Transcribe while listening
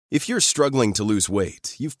If you're struggling to lose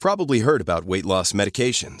weight, you've probably heard about weight loss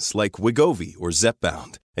medications like Wegovy or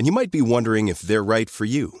Zepbound, and you might be wondering if they're right for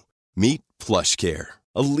you. Meet PlushCare,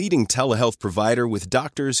 a leading telehealth provider with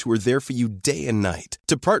doctors who are there for you day and night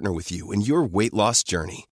to partner with you in your weight loss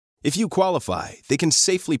journey. If you qualify, they can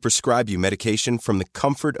safely prescribe you medication from the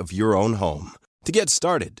comfort of your own home. To get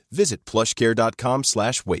started, visit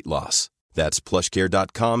plushcare.com/weightloss. That's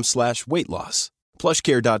plushcare.com/weightloss.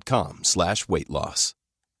 plushcare.com/weightloss.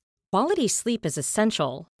 Quality sleep is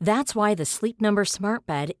essential. That's why the Sleep Number Smart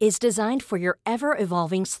Bed is designed for your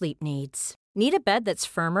ever-evolving sleep needs. Need a bed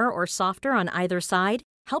that's firmer or softer on either side?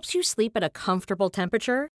 Helps you sleep at a comfortable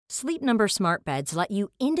temperature? Sleep Number Smart Beds let you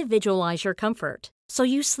individualize your comfort, so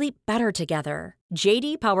you sleep better together.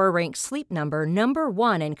 JD Power ranks Sleep Number number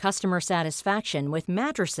 1 in customer satisfaction with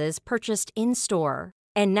mattresses purchased in-store.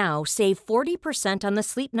 And now, save 40% on the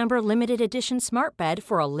Sleep Number Limited Edition Smart Bed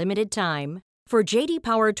for a limited time. For JD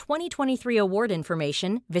Power 2023 award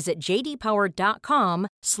information, visit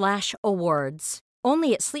jdpower.com/awards.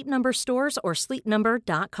 Only at Sleep Number stores or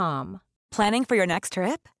sleepnumber.com. Planning for your next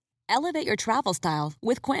trip? Elevate your travel style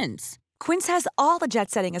with Quince. Quince has all the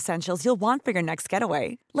jet-setting essentials you'll want for your next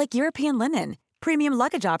getaway, like European linen, premium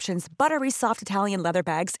luggage options, buttery soft Italian leather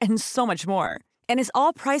bags, and so much more. And is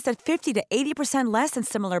all priced at 50 to 80% less than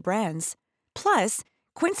similar brands. Plus,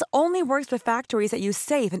 Quince only works with factories that use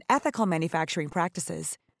safe and ethical manufacturing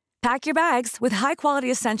practices. Pack your bags with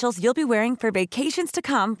high-quality essentials you'll be wearing for vacations to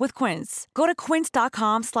come with Quince. Go to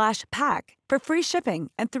quince.com/pack for free shipping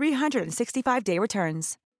and 365-day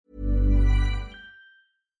returns.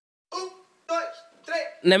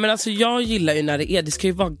 Nej men alltså jag gillar ju när det ska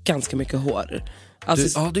ju vara ganska mycket hår.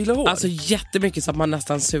 Alltså, du gillar hår? Alltså jättemycket så att man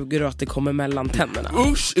nästan suger och att det kommer mellan tänderna.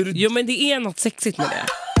 Usch, är du... Jo men det är något sexigt med det.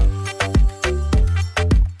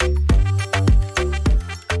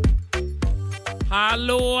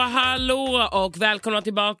 Hallå och välkomna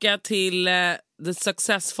tillbaka till the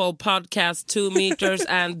successful podcast 2 meters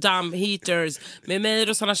and dumb heaters med mig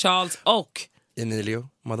Rosanna Charles och Emilio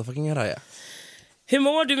motherfucking Araya. Hur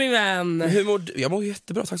mår du min vän? Jag mår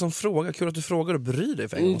jättebra, tack som fråga. Kul att du frågar och bryr dig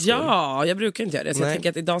för en gång. Ja, jag brukar inte göra det. Så jag tänker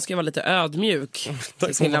att idag ska jag vara lite ödmjuk.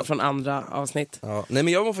 Till skillnad från andra avsnitt. Ja. Nej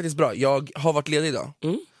men jag mår faktiskt bra. Jag har varit ledig idag.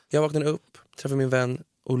 Jag vaknade upp, träffade min vän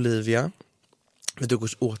Olivia. Vi tog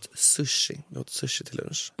oss åt sushi. Vi åt sushi till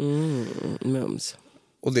lunch. Mums.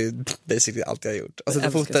 Och det är basically allt jag har gjort. Alltså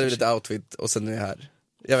jag fotade lite outfit och sen är jag här.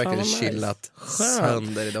 Jag har verkligen chillat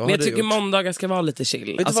sönder idag. Men jag tycker måndagar ska vara lite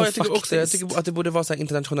chill. Vet du vad jag tycker också? Jag tycker att det borde vara så här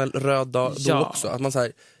internationell röd dag då också. Att man så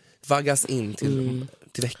här vaggas in till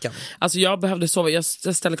veckan. Alltså jag behövde sova. Jag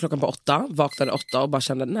ställde klockan på 8, vaknade 8 och bara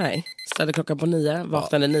kände nej. Ställde klockan på 9,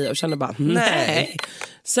 vaknade 9 och kände bara nej.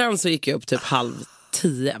 Sen så gick jag upp typ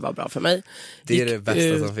 9:30, var bra för mig. Det är det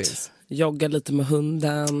bästa som finns. Jogga lite med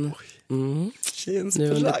hunden. Nu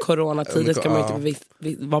under coronatider ska man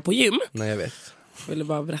inte vara på gym. Nej, jag vet. Jag ville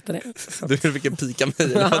bara berätta det. Du fick pika mig.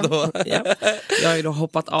 Ja. Jag har ju då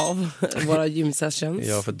hoppat av våra gymsessions.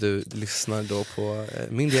 Ja, för du lyssnar då på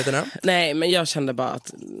myndigheterna. Nej, men jag kände bara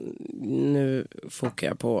att nu fokar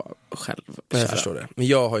jag på själv. Jag förstår det. Men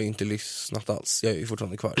jag har ju inte lyssnat alls. Jag är ju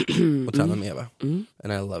fortfarande kvar och tränar med Eva.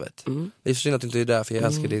 And I love it. Det är så synd att du inte är där, för jag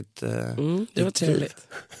älskar ditt det var trevligt.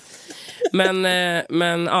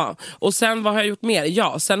 Men ja. Och sen vad har jag gjort mer?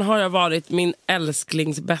 Ja, sen har jag varit min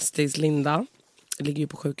älsklingsbästis Linda. Ligger ju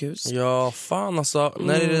på sjukhus. Ja, fan alltså.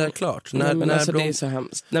 När är det där klart? När alltså, det är så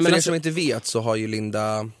hemskt. Nej, för er som inte vet så har ju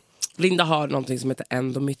Linda har någonting som heter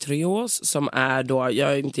endometrios. Som är då,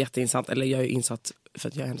 jag är inte jätteinsatt, eller jag är insatt för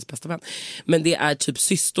att jag är hennes bästa vän. Men det är typ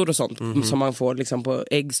cystor och sånt som man får liksom på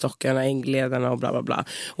äggstockarna, äggledarna och bla bla bla.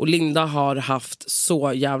 Och Linda har haft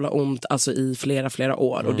så jävla ont alltså i flera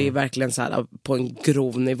år. Och det är verkligen så här på en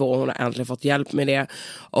grov nivå. Hon har äntligen fått hjälp med det.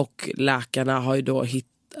 Och läkarna har ju då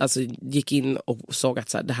gick in och såg att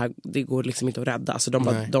så här, det går liksom inte att rädda. Så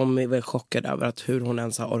de är väl chockade över att hur hon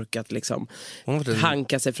ens har orkat liksom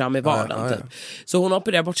hanka sig fram i vardagen. Typ. Så hon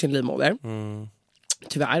opererar bort sin livmoder.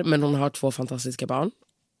 Tyvärr, men hon har 2 fantastiska barn.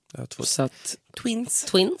 Så att,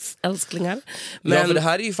 twins, älsklingar. Men, ja, för det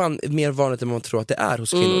här är ju fan mer vanligt än man tror att det är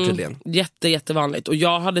hos kvinnor tydligen. Jättevanligt. Och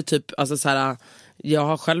jag hade typ, alltså så här, jag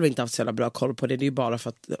har själv inte haft så jävla bra koll på det. Det är ju bara för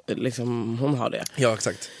att liksom, hon har det. Ja,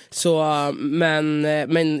 exakt. Så, men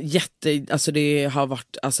alltså det har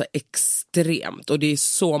varit alltså extremt. Och det är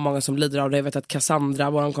så många som lider av det. Jag vet att Cassandra,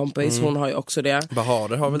 vår kompis, hon har ju också det.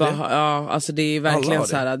 Bahader har väl det? Ja, alltså det är verkligen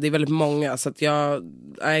så här, det är väldigt många. Så att jag,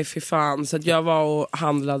 nej fy fan. Så att jag var och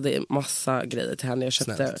handlade massa grejer till henne. Jag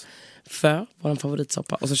köpte vår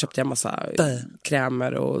favoritsoppa. Och så köpte jag massa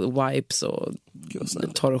krämer och wipes och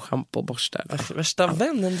torr schampo och borstar. Värsta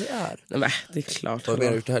vännen du är. Nej, men det är klart. Vad har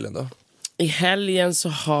du gjort i helgen då? I helgen så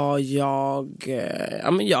har jag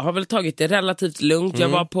har väl tagit det relativt lugnt. Jag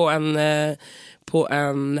var på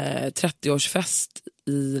en 30-årsfest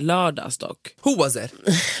i lördags dock. Who was it?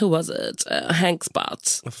 Who was it? Hank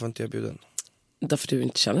Spots. Varför var inte jag bjuden? Därför du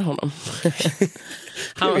inte känner honom.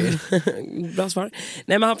 Bra svar.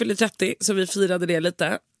 Nej, men han fyllde 30, så vi firade det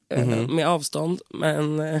lite. Med avstånd.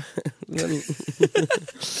 Men det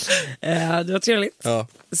var trevligt. Ja.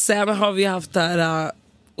 Sen har vi haft det här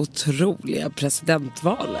otroliga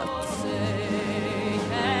presidentvalet.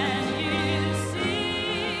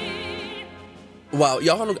 Wow,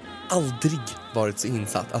 jag har nog aldrig varit så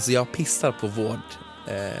insatt. Alltså jag pissar på vård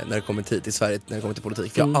när det kommer till Sverige, när det kommer till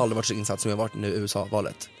politik. För jag har aldrig varit så insatt som jag varit nu i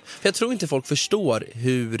USA-valet. För jag tror inte folk förstår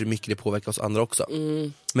hur mycket det påverkar oss andra också.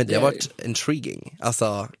 Men det har varit intriguing.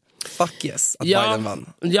 Alltså, fuck yes att Biden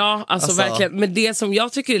vann. Ja, alltså verkligen. Men det som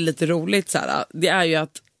jag tycker är lite roligt så här, det är ju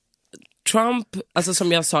att Trump, alltså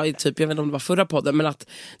som jag sa i typ, jag vet inte om det var förra podden, men att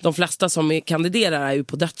de flesta som kandiderar är ju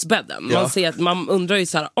på dödsbädden. Man ser att man undrar ju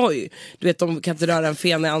så här, oj, du vet, de kan inte röra en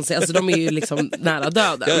fen i ansiktet, alltså de är ju liksom nära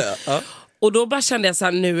döden. Ja. Och då bara kände jag så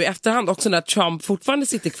här nu i efterhand också när Trump fortfarande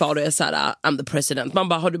sitter kvar och är så här, I'm the president. Man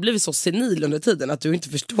bara, har du blivit så senil under tiden att du inte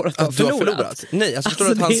förstår att du har förlorat? Nej, jag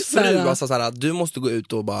förstår att hans fru var så här, du måste gå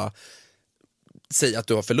ut och bara säga att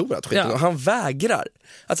du har förlorat skiten. Ja. Och han vägrar.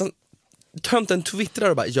 Alltså, tönten twittrar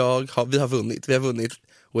och bara, vi har vunnit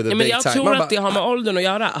with a men jag time. tror man att bara, det har med åldern att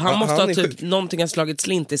göra. Han måste ha typ sjuk. någonting har slagit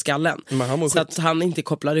slint i skallen. Så att han inte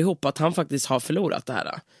kopplar ihop att han faktiskt har förlorat det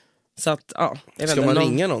här. Så att, ja, ska man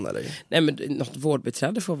ringa någon eller? Nej, men något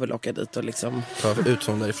vårdbiträde får väl åka dit och liksom ta ut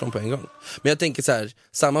från därifrån på en gång. Men jag tänker så här,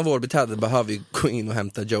 samma vårdbiträde behöver ju gå in och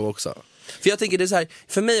hämta Joe också. För jag tänker det är så här,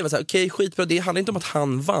 för mig var det så här, okej, skitbra, det handlar inte om att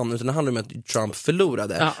han vann, utan det handlar om att Trump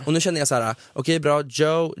förlorade. Ja. Och nu känner jag så här, okej, bra,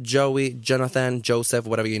 Joe, Joey, Jonathan, Joseph,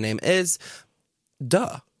 whatever your name is, dö.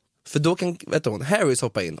 För då kan, vet du, Harris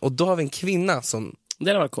hoppa in, och då har vi en kvinna som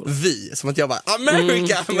det var cool. Vi, som att jag bara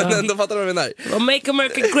America, men ändå fattar du vad jag menar. Make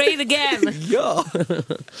America great again. Ja.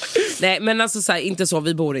 Nej, men alltså så här, inte så,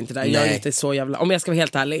 vi bor inte där. Jag är inte så jävla, om jag ska vara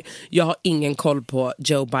helt ärlig, jag har ingen koll på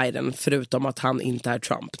Joe Biden förutom att han inte är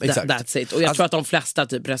Trump. That's it. Och jag tror att de flesta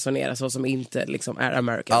typ resonerar så, som inte liksom är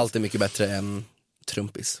Americans. Allt är mycket bättre än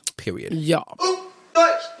Trumpis, period. Ja. 1, 2,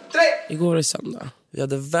 3. Igår är söndag. Vi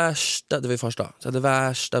hade värsta, det var ju första dag, så hade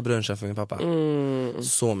värsta brunchen för min pappa.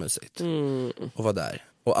 Så mysigt. Och var där.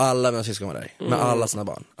 Och alla mina syskon var där, med alla sina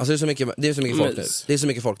barn. Alltså det är så mycket folk nu. Det är så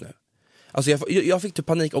mycket folk nu. Alltså jag fick typ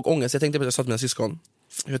panik och ångest. Jag tänkte på att jag sa till mina syskon,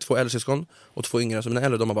 jag har 2 äldre syskon och 2 yngre, som mina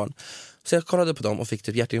äldre, de har barn. Så jag kollade på dem och fick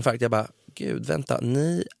typ hjärtinfarkt. Jag bara, gud, vänta,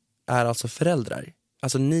 ni är alltså föräldrar.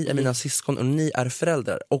 Alltså ni är mina syskon och ni är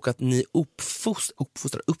föräldrar. Och att ni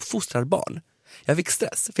uppfostrar barn. Jag fick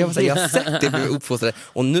stress, för jag var så här, jag har sett det bli uppfostrade.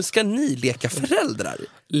 Och nu ska ni leka föräldrar.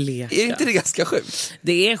 Är inte det ganska sjukt?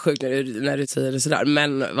 Det är sjukt när du säger det sådär.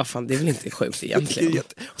 Men vad fan, det är väl inte sjukt egentligen.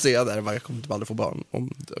 Och så är jag där och bara, jag kommer typ aldrig få barn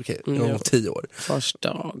om 10 år.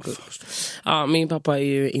 Första. Ja, min pappa är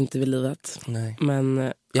ju inte vid livet. Nej. Men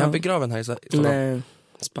är han begraven här i Stockholm? Nej,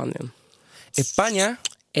 Spanien. España.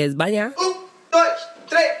 1, 2,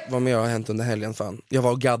 3. Vad mer har hänt under helgen, fan? Jag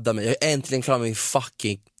var och gaddade mig. Jag är äntligen klar med min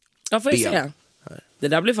fucking får jag säga. Det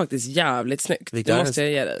där blir faktiskt jävligt snyggt. Det måste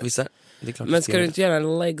jag ge dig. Vissa, det är klart. Men ska du inte göra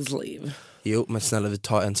en leg sleeve? Jo, men snälla, vi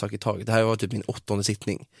tar en sak i taget. Det här var typ min 8:e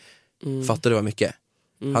sittning. Fattar du vad mycket?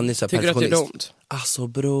 Han är så här, tycker du att det är ont? Alltså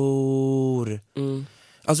bror.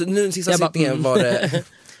 Alltså nu den sista sittningen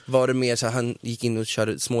var det mer så här, han gick in och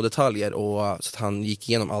körde små detaljer och så att han gick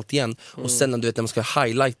igenom allt igen. Och sen du vet, när man ska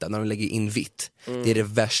highlighta, när de lägger in vitt, det är det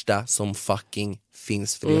värsta som fucking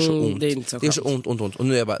finns, för det gör så ont. Det gör så ont. Och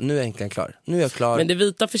nu är jag äntligen klar. Nu är jag klar. Men det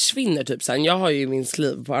vita försvinner typ sen. Jag har ju min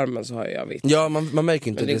sleeve på armen, så har jag vitt. Ja, man märker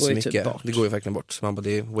inte det så mycket. Typ det går ju verkligen bort. Så man bara,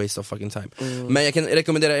 det är waste of fucking time. Men jag kan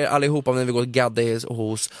rekommendera er allihopa, när vi går och gaddar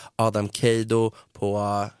hos Adam Keido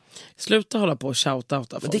på... Sluta hålla på och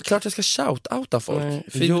shout-outa folk. Men det är klart jag ska shout-outa folk. Nej,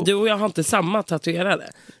 för du och jag har inte samma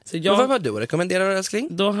tatuerade. Så men vad var du rekommenderar, älskling?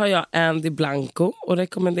 Då har jag Andy Blanco att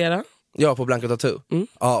rekommendera. Ja, på Blanco Tattoo.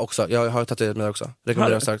 Ja, också. Jag har tatuerat med det också.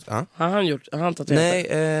 Rekommenderar starkt. Har han tatuerat?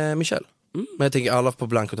 Nej, Michelle. Men jag tänker alla på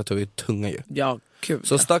Blanco Tattoo är tunga ju. Ja, kul.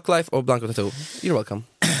 Så Stuck Life och Blanco Tattoo, you're welcome.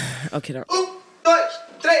 Okej då. 1, 2,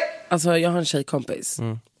 3. Alltså jag har en tjejkompis.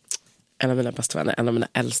 En av mina bästa vänner, en av mina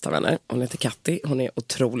äldsta vänner. Hon heter Katti, hon är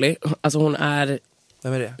otrolig. Alltså hon är...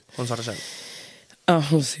 Vem är det? Hon svarta tjej? Ja,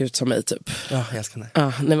 hon ser ut som mig typ. Ja, jag älskar henne.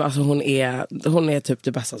 Ja, nej, men alltså hon är typ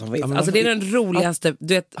det bästa som finns. Ja, alltså det är den roligaste.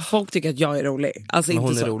 Du vet, folk tycker att jag är rolig. Alltså Men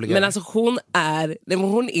inte hon är så. roligare. Men alltså hon är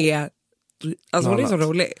hon är så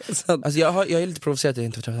rolig. Så att, Alltså jag är lite provocerad att jag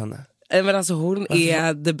inte får träffa henne. men alltså hon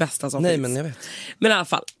är det bästa som Nej, finns. men jag vet. Men i alla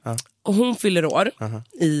fall. Ja. Hon fyller år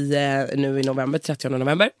nu i november, 30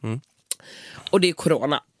 november. Och det är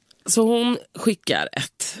corona. Så hon skickar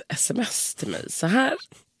ett sms till mig så här.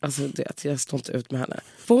 Alltså det, jag står inte ut med henne.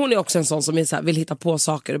 För hon är också en sån som är så här, vill hitta på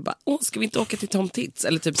saker och bara, ska vi inte åka till Tom Tits?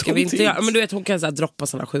 Eller typ, ska vi inte göra? Men du vet, hon kan så här droppa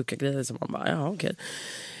såna sjuka grejer som man bara, ja okej.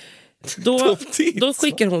 Då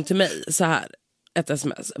skickar hon till mig så här ett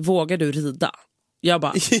sms. Vågar du rida? Jag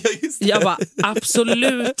bara,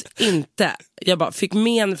 absolut inte. Jag bara, fick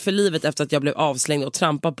men för livet efter att jag blev avslängd och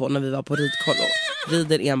trampad på när vi var på ridkollo.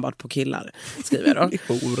 Rider enbart på killar, skriver jag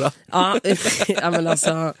då. Hora. Ja, men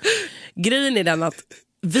alltså, grejen är den att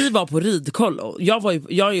vi var på ridkollo. Jag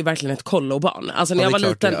är ju verkligen ett kollobarn. Alltså när jag var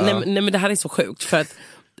liten, nej men det här är så sjukt. För att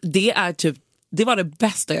det är typ, det var det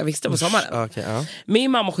bästa jag visste på sommaren. Okay, ja.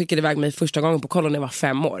 Min mamma skickade iväg mig första gången på kollo när jag var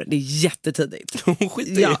 5 år. Det är jättetidigt. Hon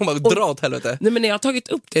skiter i, hon bara dra åt helvete. Nej, men när jag har tagit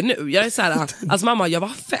upp det nu, jag är så här, alltså mamma, jag var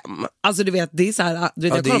 5. Alltså du vet, det är så här, du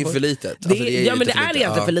vet, det är ju för litet. Alltså, men det är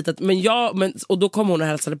egentligen för litet. Och då kom hon och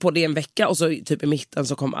hälsade på, det är en vecka och så typ i mitten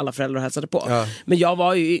så kom alla föräldrar och hälsade på. Ja. Men jag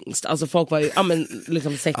var ju yngst, alltså folk var ju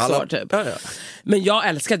liksom 6 år typ. Ja. Men jag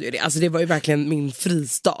älskade ju det, alltså det var ju verkligen min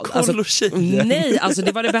fristad. Alltså, nej, alltså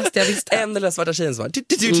det var det bästa jag visste. En eller svarta tjejen som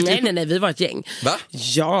var Nej, vi var ett gäng. Va?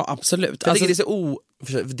 Ja, absolut. Jag tycker det är så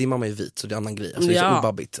din mamma är vit så det är en annan grej. Alltså det är så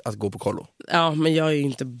obabbigt att gå på kollo. Ja, men jag är ju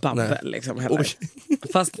inte babbel liksom heller.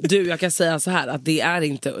 Fast jag kan säga så här att det är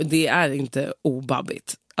inte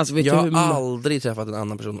obabbigt. Alltså, vet jag har aldrig träffat en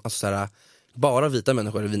annan person, alltså såhär, bara vita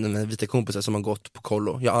människor eller vita kompisar som har gått på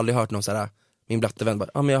kollo. Jag har aldrig hört någon såhär, min blattevän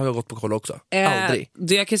bara, men jag har gått på kollo också. Aldrig.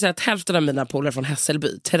 Jag kan säga att hälften av mina polare från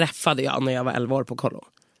Hässelby träffade jag när jag var 11 år på kollo.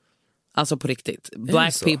 Alltså på riktigt.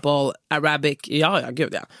 Black people, Arabic, ja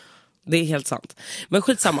gud ja. Det är helt sant. Men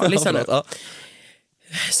skitsamma, lyssna nu.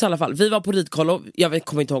 Så i alla fall, vi var på ridkollo. Jag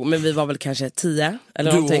kommer inte ihåg, men vi var väl kanske 10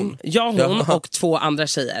 eller någonting. Hon och 2 andra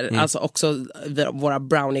tjejer. Alltså också våra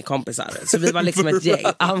brownie-kompisar. Så vi var liksom ett gäng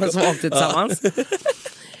som åkte tillsammans.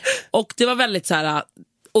 Och det var väldigt så här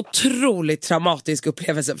otroligt traumatisk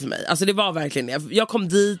upplevelse för mig. Alltså det var verkligen det. Jag kom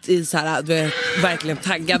dit i så här, du vet, verkligen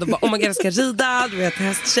taggad och bara, oh my god, jag ska rida, du vet,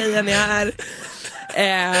 hästtjejen är här.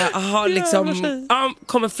 Har liksom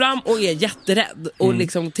kommer fram och är jätterädd och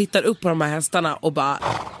liksom tittar upp på de här hästarna och bara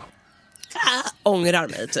ångrar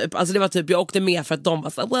mig typ. Alltså det var typ, jag åkte med för att de var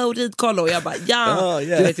så wow, ridkollo och jag bara du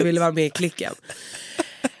vet, jag ville vara med i klicken.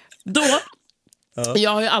 Då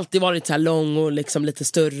jag har ju alltid varit så här lång och liksom lite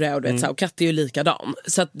större och du vet, så här, och Katt är ju likadan.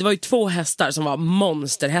 Så att det var ju 2 hästar som var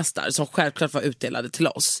monsterhästar som självklart var utdelade till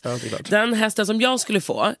oss. Den hästen som jag skulle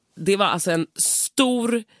få, det var alltså en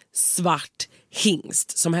stor svart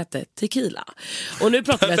hingst som hette Tequila. Och nu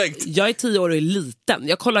pratar vi att jag är 10 år och är liten.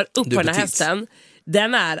 Jag kollar upp på den här hästen.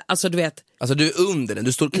 Den är, alltså du vet, alltså du är under den,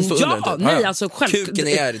 du står under den typ. Nej, alltså själv. Kuken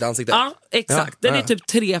är i ditt ansikte. Ja, exakt. Den är typ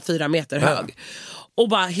 3-4 meter hög. Och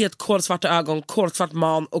bara helt kolsvarta ögon, kolsvart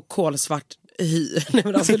man och kolsvart hy.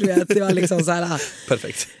 Men alltså, du vet, det var liksom så här.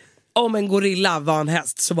 Perfekt. Om en gorilla var en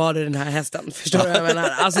häst så var det den här hästen. Förstår du vad jag menar?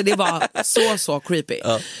 Alltså det var så creepy.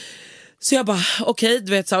 Så jag bara, okej,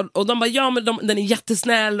 du vet så. Och de bara, ja men den är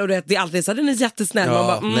jättesnäll. Och du vet, det är alltid så här, den är jättesnäll. Man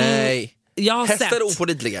bara, nej. Jag har hästar sett. är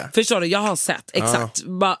opålitliga. Förstår du, jag har sett, exakt.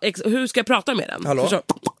 Bara, hur ska jag prata med den? Förstår?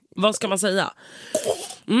 Vad ska man säga?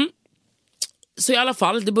 Så i alla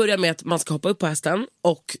fall, det börjar med att man ska hoppa upp på hästen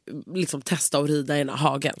och liksom testa att rida i den här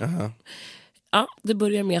hagen. Ja, det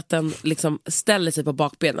börjar med att den liksom ställer sig på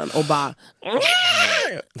bakbenen och bara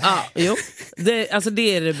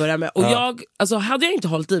det är det börjar med. Och hade jag inte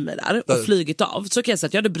hållit i mig där och flygit av så kan jag säga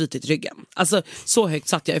att jag hade brutit ryggen. Alltså så högt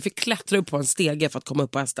satt jag fick klättra upp på en stege för att komma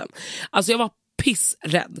upp på hästen. Alltså jag var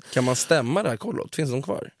pissrädd. Kan man stämma det här kollot? Finns de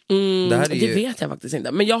kvar? Det vet jag faktiskt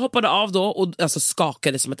inte. Men jag hoppade av då och alltså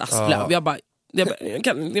skakade som ett asplöv. Jag bara,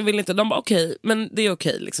 jag vill inte. De bara okej, men det är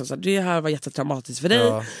okej liksom. Så det här var jättetraumatiskt för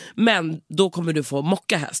dig. Men då kommer du få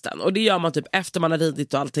mocka hästen. Och det gör man typ efter man har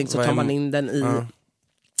ridit och allting. Så tar man in den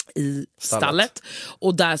i stallet.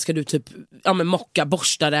 Och där ska du typ mocka,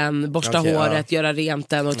 borsta håret, göra rent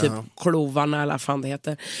den och typ klovarna eller vad fan det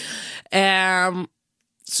heter.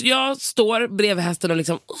 Så jag står bredvid hästen och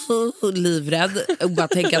liksom livrädd och bara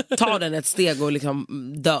tänker att ta den ett steg och liksom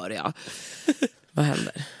dör jag. Vad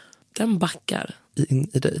händer? Den backar.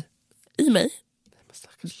 I dig? I mig?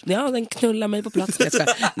 Ja, den knullar mig på plats.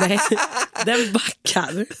 Nej, den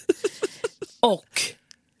backar och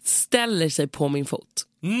ställer sig på min fot.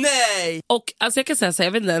 Nej! Och alltså jag kan säga så här,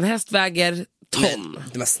 jag vet inte, en häst väger ton.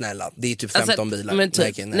 Men snälla, det är typ 15 bilar. Men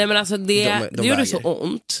typ, nej men alltså det de gjorde så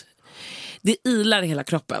ont. Det ilar i hela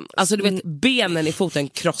kroppen. Alltså du vet, benen i foten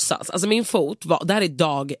krossas. Alltså min fot var, det här är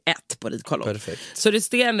dag 1 på ridkollo. Perfekt. Så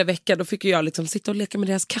resterande vecka då fick jag liksom sitta och leka med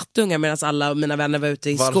deras kattungar medan alla mina vänner var ute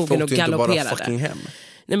i skogen och galopperade. Varför åkte du inte bara fucking hem?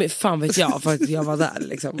 Nej men fan vet jag, för att jag var där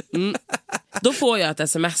liksom. Då får jag ett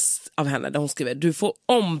sms av henne där hon skriver: du får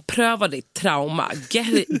ompröva ditt trauma,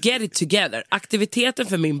 get it together. Aktiviteten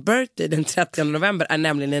för min birthday den 30 november är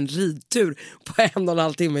nämligen en ridtur på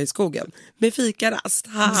 1,5 timme i skogen med fikarast.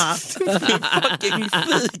 Fucking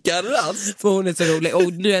fikarast. För hon är så rolig.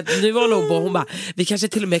 Och nu var hon på, hon bara, vi kanske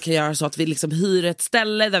till och med kan göra så att vi liksom hyr ett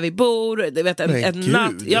ställe där vi bor, du vet, en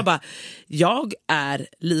natt. Jag bara, jag är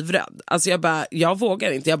livrädd. Alltså jag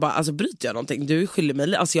vågar inte. Jag bara, alltså bryter jag någonting, du skyller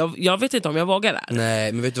mig. Alltså jag vet inte om jag vågar det.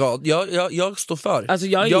 Nej, men vet du vad? Jag står för. Alltså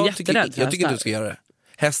jag är jätterädd för jag tycker inte du ska göra det.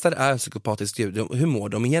 Hästar är psykopatiskt djur. Hur mår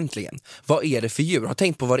de egentligen? Vad är det för djur? Har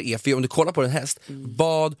tänkt på vad det är för djur? Om du kollar på en häst,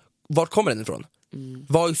 vart kommer den ifrån?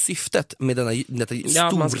 Vad är syftet med detta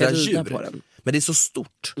stora man ska rida djur? på den. Men det är så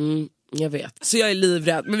stort. Jag vet. Så jag är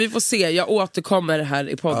livrädd. Men vi får se, jag återkommer här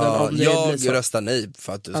i podden om det jag blir så. Röstar nej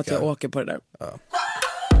för att du ska... Att jag åker på det där. Ja.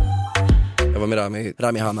 Jag var med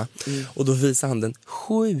Rami Hanna. Och då visade han den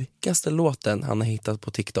sjukaste låten han har hittat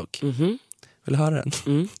på TikTok. Vill du höra den?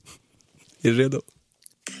 Är du redo?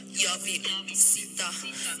 Jag vill sitta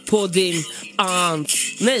på din aunt.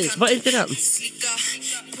 Nej, vad är inte den? slicka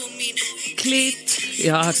på min Klitt.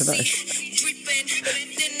 Jag har hört den där. drippen.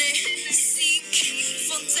 Den är sick.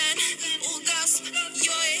 Fontän, orgasm.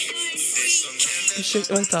 Jag är freak.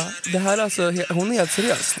 Vänta, det här är alltså, hon är helt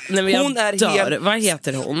seriös. Nej, men Hon är dör. Vad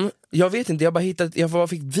heter hon? Jag vet inte, jag bara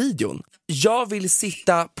fick videon. Jag vill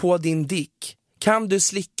sitta på din dick. Kan du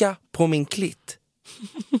slicka på min klitt?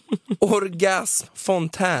 Orgasm,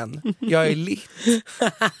 fontän. Jag är lit.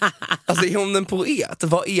 Alltså är hon en poet?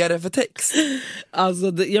 Vad är det för text?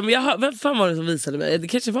 Alltså, vem fan var det som visade mig? Det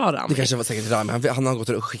kanske var Rami. Det kanske var säkert Rami. Han har gått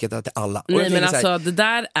och skickat det till alla. Nej men alltså det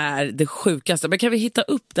där är det sjukaste. Men kan vi hitta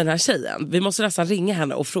upp den här tjejen? Vi måste nästan ringa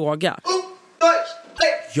henne och fråga.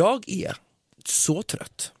 Jag är så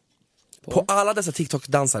trött på alla dessa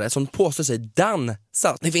TikTok-dansare som påstår sig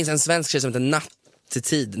dansa. Det finns en svensk tjej som heter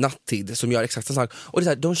Nattid som gör exakt samma sak. Och det är så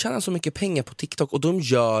här, de tjänar så mycket pengar på TikTok och de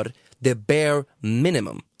gör the bare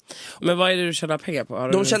minimum. Men vad är det du tjänar pengar på?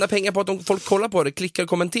 De tjänar pengar på att folk kollar på det, klickar och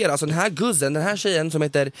kommenterar. Alltså den här tjejen som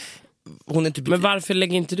heter... Hon är typ... Men varför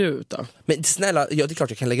lägger inte du ut då? Men snälla, ja, det är klart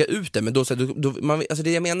jag kan lägga ut det. Men då, alltså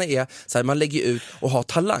det jag menar är så här, man lägger ut och har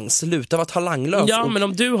talang. Sluta vara talanglös. Ja men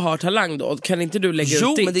om du har talang då, kan inte du lägga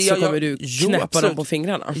ut ditt så kommer du knäppa dem på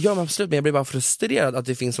fingrarna. Ja men absolut, men jag blir bara frustrerad att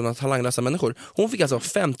det finns sådana talanglösa människor. Hon fick alltså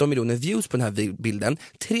 15 miljoner views på den här bilden,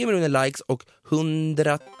 3 miljoner likes och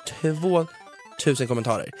 102 000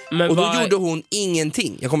 kommentarer. Men och då gjorde hon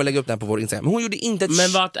ingenting. Jag kommer lägga upp den här på vår Instagram. Men hon gjorde inte ett...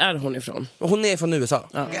 Men vart är hon ifrån? Hon är från USA.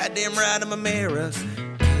 Ja.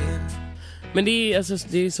 Men det är, alltså,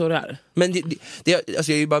 det är så det är. Men alltså, jag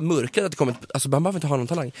är ju bara mörkad att det kommer... Alltså, man behöver inte ha någon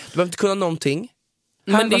talang. Du behöver inte kunna någonting.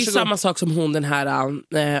 Men det är ju samma sak som hon den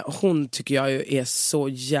här, hon tycker jag ju är så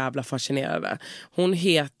jävla fascinerande. Hon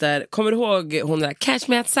heter, kommer du ihåg hon där Catch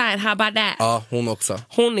Me Outside, how about that? Ja, hon också.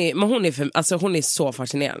 Hon är så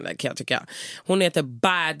fascinerande kan jag tycka. Hon heter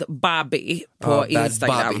Bad Bobby på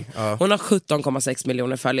Instagram. Bobby. Ja. Hon har 17,6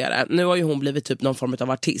 miljoner följare. Nu har ju hon blivit typ någon form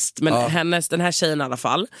av artist. Men den här tjejen i alla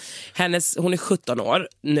fall, hon är 17 år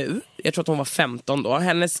nu. Jag tror att hon var 15 då.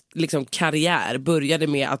 Hennes liksom karriär började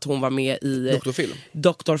med att hon var med i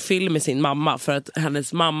Doktorfilm med sin mamma. För att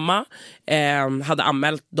hennes mamma hade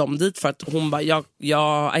anmält dem dit för att hon bara, I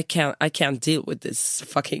can't deal with this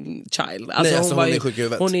fucking child. Alltså, hon är sjuk i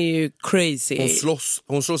huvudet. Hon är ju crazy.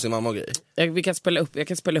 Hon slår sin mamma och grejer. Jag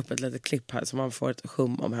kan spela upp ett litet klipp här så man får ett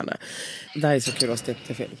hum om henne. Det här är så kul att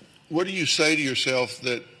sticka film. What do you say to yourself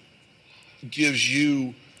that gives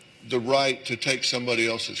you the right to take somebody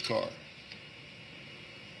else's car?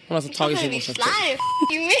 Hon har alltså tagit sin morsas bil.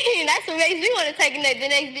 You mean that's what makes me want to take the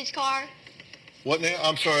next bitch car? What now?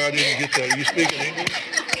 I'm sorry, I didn't get that. You speaking English?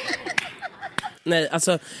 Nej,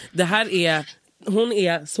 alltså det här är... Hon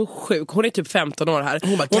är så sjuk. Hon är typ 15 år här.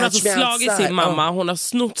 Hon har alltså slagit sin mamma. Hon har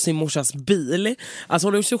snott sin morsas bil. Alltså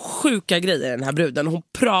hon har så sjuka grejer den här bruden. Hon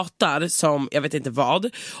pratar som jag vet inte vad.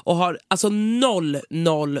 Och har alltså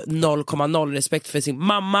 0,0 respekt för sin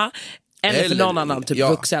mamma. Eller för någon annan typ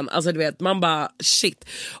vuxen. Alltså du vet, man bara shit.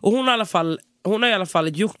 Och hon har i alla fall hon har i alla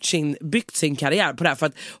fall byggt sin karriär på det här. För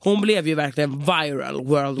att hon blev ju verkligen viral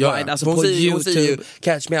worldwide. Alltså hon på säger, YouTube. Hon säger ju,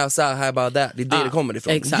 catch me outside, how about that? Det är det kommer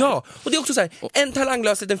ifrån. Exakt. Ja, och det är också så här, en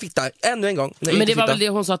talanglös liten fitta, ännu en gång. Nej, men det var fitta. väl det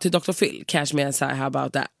hon sa till Dr. Phil. Catch me outside, how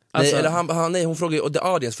about that? Alltså, Nej, eller hon frågar ju the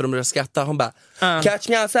audience för de börjar skratta. Hon bara, catch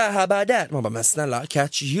me outside, how about that? Man bara, men snälla,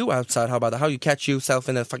 catch you outside, how about that? How you catch yourself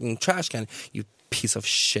in a fucking trash can, you piece of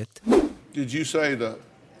shit. Did you say the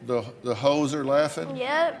hoes are laughing?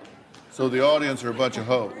 Yep. So the audience are a bunch of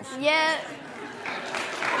hoes. Yep.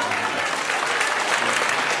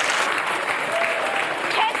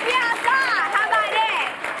 Catch me outside. How about that?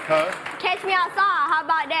 Huh? Catch me outside. How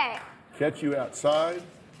about that? Catch you outside?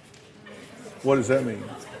 What does that mean?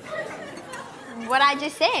 What I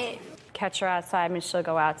just said. Catch her outside and she'll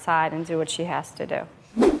go outside and do what she has to do.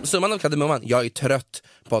 Summan av kardemumman, jag är trött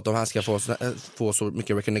på att de här ska få så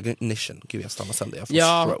mycket recognition. Gud, jag stammar sönder, jag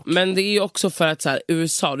får stroke. Men det är ju också för att så här,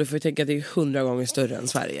 USA, du får ju tänka att det är 100 gånger större än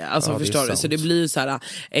Sverige. Alltså förstår du? Så det blir ju så här,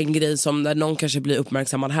 en grej som när någon kanske blir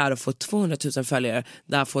uppmärksammad här och får 200 000 följare,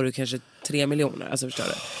 där får du kanske 3 miljoner. Alltså förstår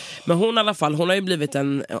du? Men hon i alla fall, hon har ju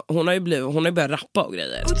börjat rappa och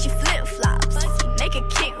grejer. Gucci flip-flops. Make a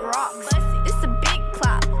kick rocks. This a big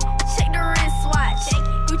clock. Check the wristwatch.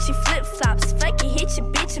 Gucci flip-flops. Fuck it, hit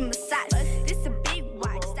your bitch in massage. This a big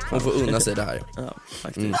watch. Hon får unna sig det här. Ja,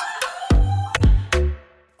 faktiskt.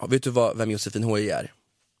 Ja, vet du vem Josefin H.I. är?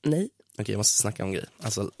 Nej. Okej, jag måste snacka om grej.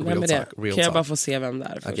 Alltså, Vem är real det? talk. Kan jag bara få se vem det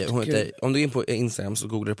är? Okej, hon heter, om du är in på Instagram så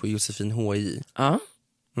googlar du på Josefin H.I. Ja.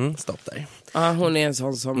 Stopp där. Ja, hon är en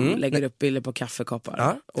sån som lägger upp bilder på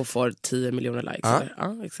kaffekoppar och får 10 miljoner likes.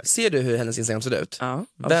 Ja, exakt. Ser du hur hennes Instagram ser ut? Ja,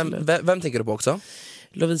 vem tänker du på också?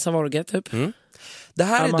 Lovisa Vorge typ. Det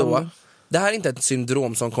här är då, det här är inte ett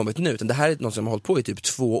syndrom som kommit nu, utan det här är något som har hållit på i typ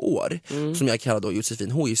 2 år, som jag kallar då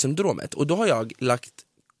Josefin H.I-syndromet. Och då har jag lagt,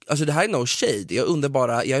 alltså det här är no shade,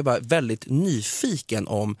 jag är bara väldigt nyfiken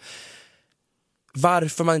om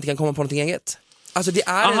varför man inte kan komma på någonting eget. Alltså det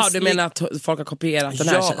är du menar att folk har kopierat den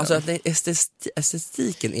här tjejen? Alltså att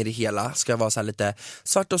estetiken i det hela ska vara så här lite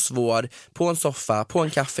svart och svår, på en soffa, på en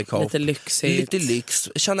kaffekopp. Lite lyxigt. Lite lyx,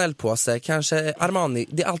 Chanel-påse, kanske Armani.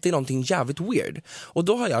 Det är alltid någonting jävligt weird. Och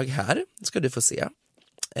då har jag här, ska du få se.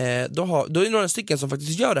 Då är det några stycken som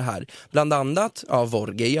faktiskt gör det här. Bland annat,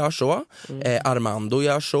 Vorge gör så, Armando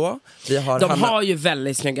gör så. Har ju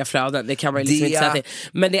väldigt snygga flöden, det kan man ju liksom inte säga till.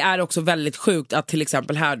 Men det är också väldigt sjukt att till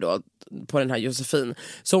exempel här då, på den här Josefin,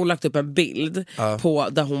 så hon lagt upp en bild på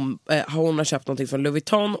där hon har köpt någonting från Louis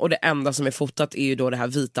Vuitton, och det enda som är fotat är ju då det här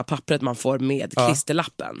vita pappret man får med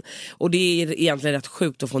klisterlappen. Och det är egentligen rätt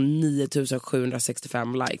sjukt att få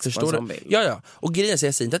 9765 likes. Förstår på en sån bild. Ja, och grejen är att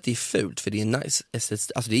jag säger inte att det är fult, för det är nice.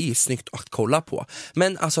 Alltså det är ju snyggt att kolla på.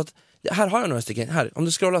 Men alltså att, här har jag några stycken, här, om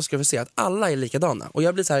du scrollar ska vi se att alla är likadana. Och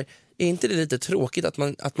jag blir så här, är inte det lite tråkigt att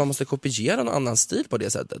man måste kopiera någon annan stil på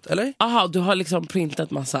det sättet, eller? Aha, du har liksom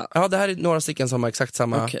printat massa. Ja, det här är några stycken som har exakt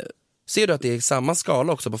samma. Okay. Ser du att det är samma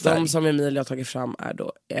skala också på färg? De som Emilia har tagit fram är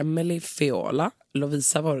då Emily Fiola,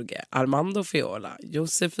 Lovisa Vorge, Armando Fiola,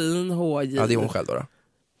 Josefin H.J. Ja, det är hon själv då.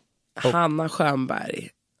 Hanna Schönberg.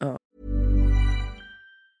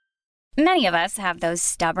 Many of us have those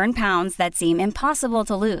stubborn pounds that seem impossible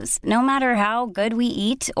to lose, no matter how good we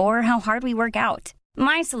eat or how hard we work out.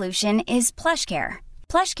 My solution is PlushCare.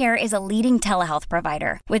 PlushCare is a leading telehealth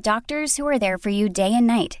provider with doctors who are there for you day and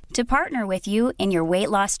night to partner with you in your weight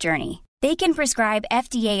loss journey. They can prescribe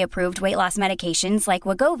FDA-approved weight loss medications like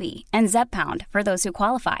Wegovy and Zepbound for those who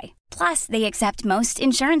qualify. Plus, they accept most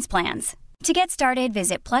insurance plans. To get started,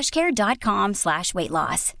 visit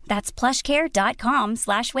plushcare.com/weightloss. That's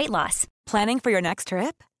plushcare.com/weightloss. Planning for your next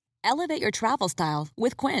trip? Elevate your travel style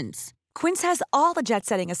with Quince. Quince has all the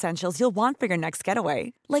jet-setting essentials you'll want for your next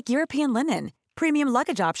getaway, like European linen, premium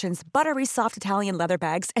luggage options, buttery soft Italian leather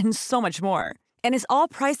bags, and so much more. And is all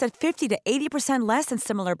priced at 50 to 80% less than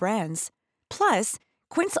similar brands. Plus,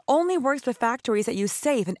 Quince only works with factories that use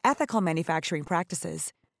safe and ethical manufacturing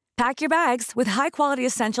practices. Pack your bags with high-quality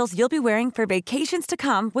essentials you'll be wearing for vacations to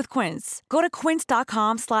come with Quince. Go to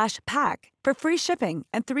quince.com/pack for free shipping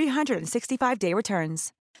and 365-day returns.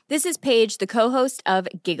 This is Paige, the co-host of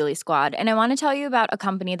Giggly Squad, and I want to tell you about a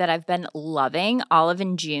company that I've been loving, Olive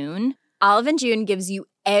 & June. Olive & June gives you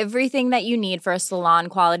everything that you need for a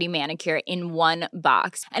salon-quality manicure in one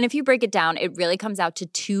box. And if you break it down, it really comes out to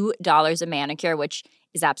 $2 a manicure, which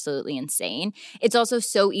is absolutely insane. It's also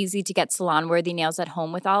so easy to get salon-worthy nails at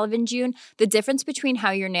home with Olive & June. The difference between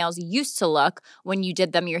how your nails used to look when you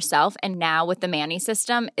did them yourself and now with the Mani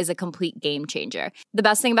system is a complete game changer. The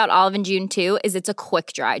best thing about Olive & June too is it's a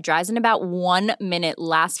quick dry. Dries in about 1 minute,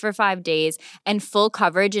 lasts for 5 days, and full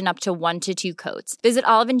coverage in up to 1 to 2 coats. Visit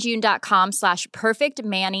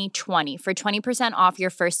oliveandjune.com/perfectmani20 for 20% off your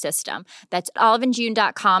first system. That's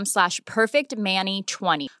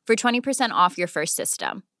oliveandjune.com/perfectmani20 for 20% off your first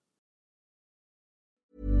system.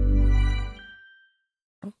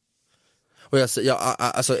 Och alltså,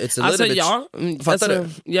 it's a little bit... Fattar du?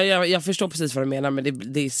 Jag förstår precis vad du menar,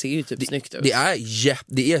 men det ser ju typ snyggt ut.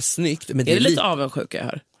 Det är snyggt, men är det lite avundsjuka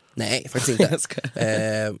här? Nej, faktiskt inte.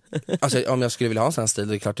 Alltså, om jag skulle vilja ha en sån stil,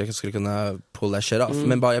 det är klart jag skulle kunna pull that shit off.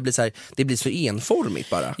 Men bara jag blir så här, det blir så enformigt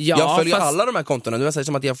bara. Ja, jag följer alla de här kontona. Nu är det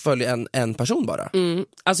som att jag följer en person bara.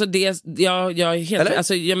 Alltså jag är helt,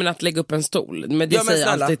 alltså jag menar att lägga upp en stol, men det säger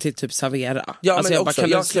alltid till typ servera. Ja, alltså men jag också, bara,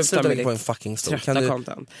 jag kan sluta på en fucking stol.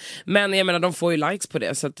 Content. Men jag menar, de får ju likes på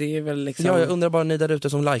det, så att det är väl liksom... Ja, jag undrar bara ni där ute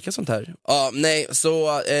som likar sånt här. Ja, nej,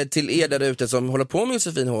 så till er där ute som håller på med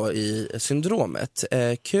Josefin H i syndromet,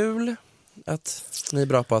 kul att ni är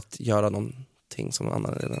bra på att göra någonting som någon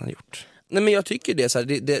annan redan har gjort. Nej, men jag tycker det är så här,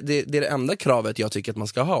 det är det enda kravet jag tycker att man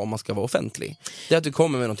ska ha om man ska vara offentlig. Det är att du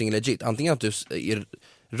kommer med någonting legit. Antingen att du är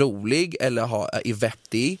rolig eller är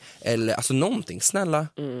vettig eller alltså någonting, snälla.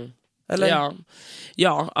 Eller?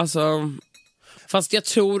 Ja, alltså... Fast jag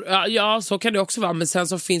tror, ja så kan det också vara. Men sen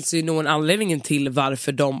så finns det ju någon anledning till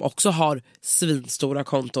varför de också har svinstora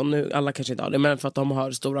konton. Nu, alla kanske inte har det, men för att de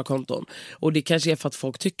har stora konton. Och det kanske är för att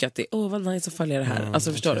folk tycker att det är, vad nice att följa det här.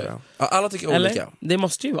 Alltså förstår du? Ja, alla tycker olika. Det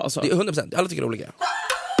måste ju vara så. Det är 100%, alla tycker olika.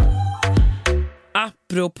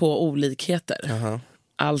 Apropå olikheter.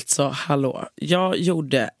 Alltså, hallå. Jag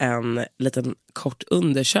gjorde en liten kort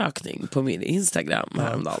undersökning på min Instagram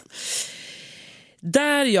häromdagen.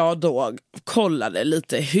 Där jag då kollade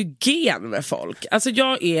lite hygien med folk. Alltså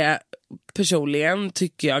jag är personligen,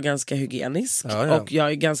 tycker jag, ganska hygienisk. Och jag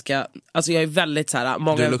är ganska, alltså jag är väldigt så här,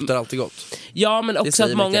 många... Du luktar alltid gott. Ja, men också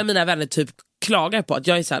att många av mina vänner typ klagar på att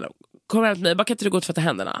jag är så här: kom hem till mig, bara kan inte du gå och tvätta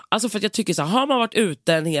händerna? Alltså för att jag tycker så här, har man varit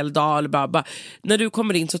ute en hel dag eller bara när du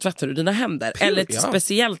kommer in så tvättar du dina händer. Eller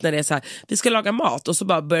speciellt när det är så här, vi ska laga mat och så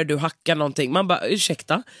bara börjar du hacka någonting. Man bara,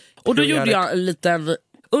 ursäkta. Och då gjorde jag en liten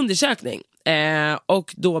undersökning.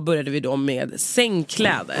 Och då började vi då med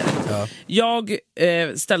sängkläder. Jag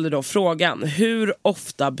ställde då frågan: hur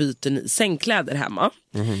ofta byter ni sängkläder hemma?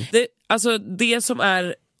 Det som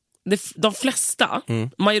är de flesta,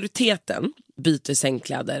 majoriteten byter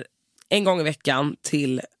sängkläder en gång i veckan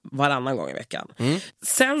till varannan gång i veckan.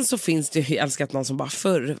 Sen så finns det ju, jag älskar att någon som bara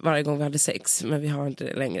förr, varje gång vi hade sex, men vi har inte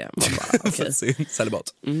det längre. Man bara, okay.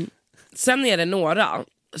 Sen är det några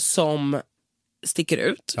som sticker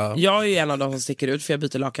ut. Jag är ju en av de som sticker ut, för jag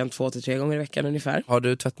byter lakan 2-3 gånger i veckan ungefär. Har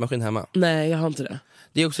du tvättmaskin hemma? Nej, jag har inte det.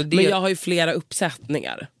 Det är också det... Men jag har ju flera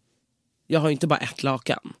uppsättningar. Jag har ju inte bara ett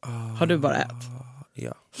lakan. Har du bara ett?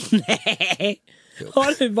 Ja. Nej.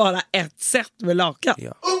 Har du bara ett set med lakan?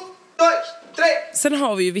 Ja. Sen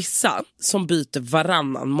har vi ju vissa som byter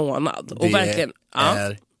varannan månad. Och det verkligen,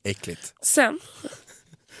 är äckligt. Sen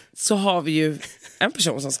så har vi ju en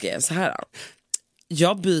person som skrev så här: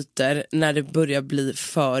 jag byter när det börjar bli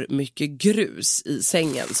för mycket grus i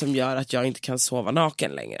sängen som gör att jag inte kan sova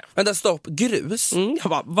naken längre. Vänta, stopp, grus?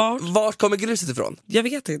 Jag bara, vart kommer gruset ifrån? Jag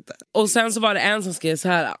vet inte. Och sen så var det en som skrev så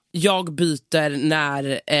här: jag byter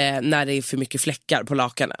när det är för mycket fläckar på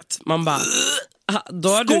lakanet. Man bara, då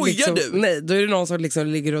har skojar du? Nej, då är det någon som liksom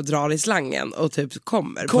ligger och drar i slangen och typ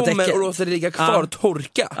kommer på däcket. Och låter det ligga kvar och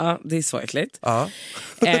torka. Ja, det är så äckligt.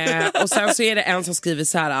 Och sen så är det en som skriver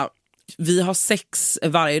så här: vi har sex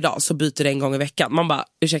varje dag, så byter det en gång i veckan. Man bara,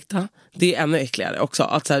 ursäkta? Det är ännu äckligare också.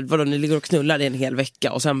 Att så här, vadå, ni ligger och knullar det en hel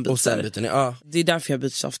vecka och sen byter ni. Det är därför jag byter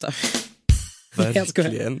så ofta.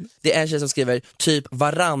 Verkligen. Det är en tjej som skriver typ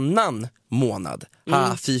varannan månad.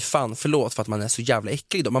 Fy fan, förlåt för att man är så jävla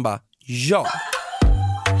äcklig då. Man bara, ja.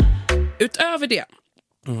 Utöver det,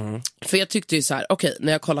 för jag tyckte ju så här, okej,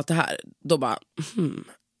 när jag kollat det här, då bara,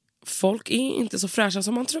 folk är inte så fräscha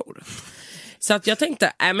som man tror. Så att jag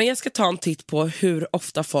tänkte, men jag ska ta en titt på hur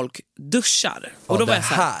ofta folk duschar. Och då var jag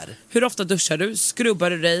så här, hur ofta duschar du? Skrubbar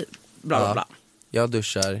du dig? Bla bla bla. Jag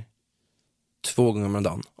duschar 2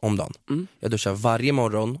 gånger om dagen. Jag duschar varje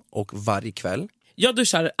morgon och varje kväll. Jag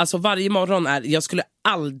duschar, alltså varje morgon jag skulle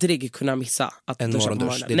aldrig kunna missa att duscha på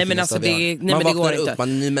morgonen. Nej men alltså det går inte. Man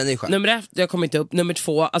är en ny människa. Nummer 1, jag kommer inte upp. Nummer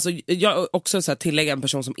 2, alltså jag är också så här, tillägga en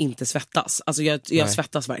person som inte svettas. Alltså jag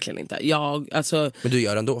svettas verkligen inte. Men du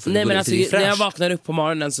gör ändå, för nej men alltså när jag vaknar upp på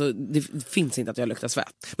morgonen så det finns inte att jag luktar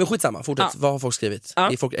svett. Men skitsamma, fortsätt. Vad har folk skrivit?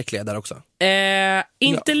 Är folk äckliga där också?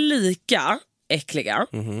 Inte lika äckliga,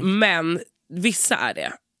 men vissa är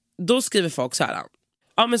det. Då skriver folk så här.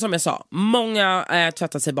 Ja men som jag sa, många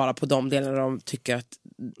tvättar sig bara på de delar de tycker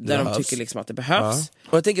de tycker liksom att det behövs.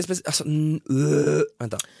 Och jag tänker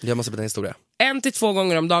vänta, jag måste berätta en historia. 1 till 2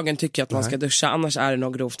 gånger om dagen tycker jag att man ska duscha, annars är det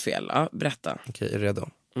nog grovt fel. Ja, berätta. Okej, är du redo?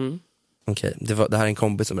 Okej, det här är en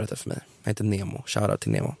kompis som berättade för mig. Han heter Nemo, shoutout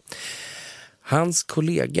till Nemo. Hans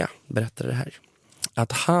kollega berättade det här.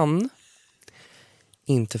 Att han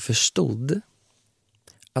inte förstod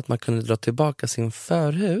att man kunde dra tillbaka sin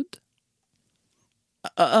förhud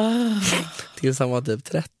tills han var typ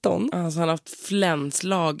 13. Alltså han har haft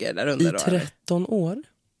flänslager där under. I 13 år.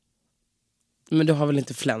 Men du har väl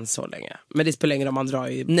inte fläns så länge? Men det spelar ingen roll om man drar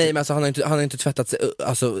i... Nej men alltså han har inte tvättat sig,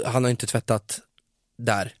 alltså han har inte tvättat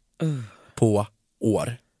där på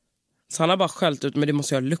år. Så han har bara sköljt ut, men det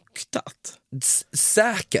måste ju ha luktat.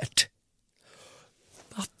 Säkert.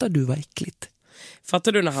 Fattar du vad äckligt?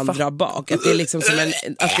 Fattar du när han drar bak? Att det är liksom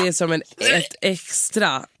som ett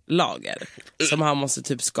extra lager som han måste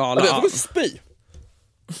typ skala av. Jag får spy.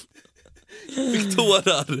 Fick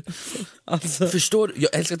tårar. Alltså. Förstår du?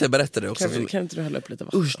 Jag älskar att jag berättar det också. Kan inte du hälla upp lite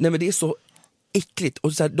vatten? Usch, nej men det är så äckligt.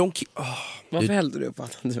 Och så här, varför hällde du upp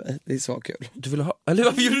vatten till mig? Det är så kul. Du vill ha... Eller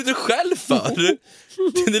varför gjorde du det själv för?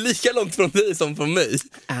 Det är lika långt från dig som från mig.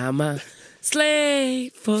 I'm a slave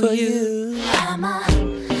for you. I'm a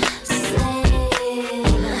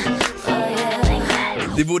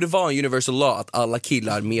Det borde vara en universal law att alla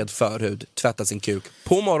killar med förhud tvättar sin kuk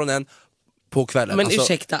på morgonen, på kvällen. Men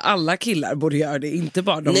ursäkta, alla killar borde göra det, inte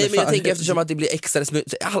bara de. Nej men jag tänker eftersom att det blir extra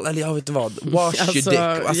eller jag vet inte vad. Wash your dick.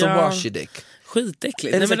 Alltså wash your dick.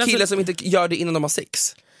 Skitäckligt. Eller så killar som inte gör det innan de har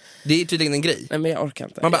sex. Det är tydligen en grej. Nej men jag orkar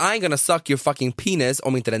inte. Man bara, I ain't gonna suck your fucking penis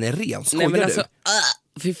om inte den är ren. Skojar men du? alltså,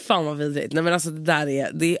 fy fan vad vidrigt. Nej men alltså det där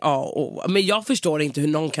är A och O. Men jag förstår inte hur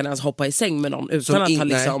någon kan ens hoppa i säng med någon utan att ha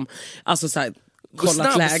liksom, alltså såhär,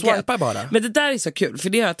 kollat läget. Bara. Men det där är så kul, för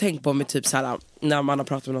det har jag tänkt på med typ så här när man har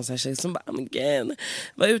pratat med någon så här tjej som bara,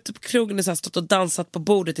 var ute på krogen och så här, stått och dansat på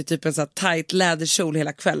bordet i typ en så här tight läderkjol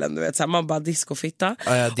hela kvällen, du vet så här, man bara discofitta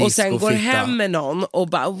och sen går hem med någon och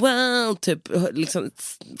bara wow, typ liksom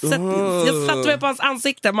jag satt mig på hans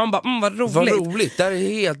ansikte, man bara vad roligt. Vad roligt, där är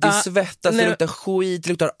helt, det svettas, det luktar skit, det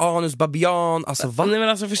luktar anus, babian, alltså va? Nej men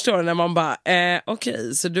alltså förstår du, när man bara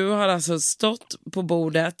okej, så du har alltså stått på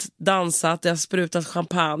bordet, dansat, jag har sprutat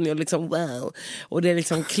champagne och liksom wow, och det är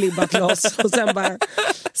liksom klibbat loss och sen bara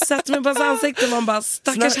satt mig på hans ansikte och man bara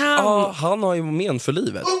stackars han. Ja, han har ju men för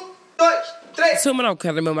livet. Summan av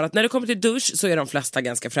kardemumman att när det kommer till dusch så är de flesta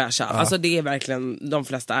ganska fräscha. Alltså det är verkligen, de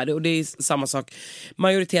flesta är det. Och det är samma sak,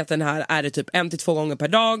 majoriteten här är det typ 1 till 2 gånger per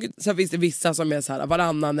dag. Sen finns det vissa som är så här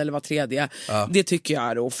varannan eller var tredje. Det tycker jag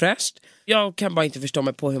är ofräscht. Jag kan bara inte förstå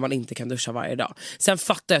mig på hur man inte kan duscha varje dag. Sen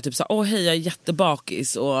fattar jag typ så här, hej jag är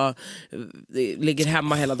jättebakis och ligger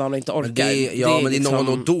hemma hela dagen och inte orkar. Men det är liksom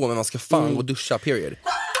någon och då, men man ska fan gå och duscha, period.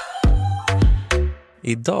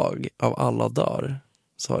 Idag, av alla dagar,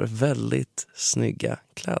 så har du väldigt snygga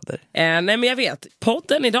kläder. Nej men jag vet,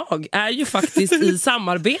 podden idag är ju faktiskt i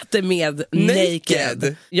samarbete med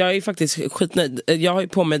Naked. Jag är ju faktiskt skitnöjd. Jag har ju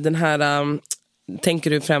på mig den här... tänker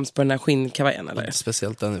du främst på den här skinnkavajen eller?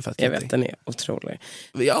 Speciellt den är fett. Jag vet, den är otrolig.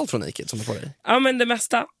 Vi är allt från Naked som du får dig. Ja men det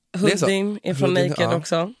mesta. Hoodien är från Naked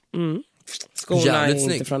också. Skorna är inte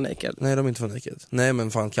snygg. Från Naked. Nej, de är inte från Naked. Nej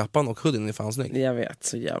men fan, kappan och hoodien är fan snygg. Jag vet,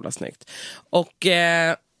 så jävla snyggt. Och...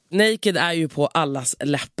 Naked är ju på allas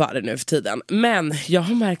läppar nu för tiden. Men jag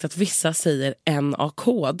har märkt att vissa säger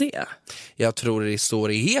NAKD. Jag tror det är så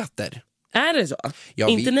det heter. Är det så?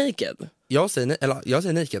 Inte Naked? Jag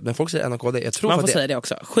säger Naked, men folk säger NAKD. Jag tror man får säga det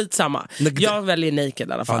också. Skitsamma. Jag väljer Naked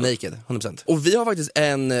i alla fall. Ja, Naked, 100%. Och vi har faktiskt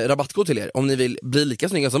en rabattkod till er om ni vill bli lika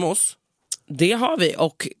snygga som oss. Det har vi,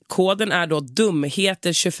 och koden är då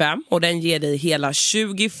dumheter25 och den ger dig hela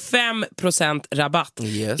 25% rabatt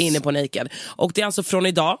inne på Naked. Och det är alltså från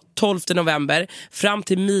idag, 12 november, fram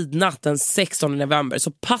till midnatt den 16 november.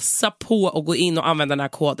 Så passa på att gå in och använda den här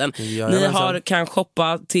koden. Ni kan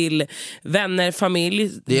shoppa till vänner,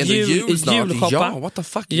 familj, det är jul snart. Julshoppa. Ja, what the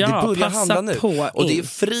fuck, det börjar handla nu. Och det är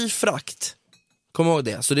fri frakt Kom ihåg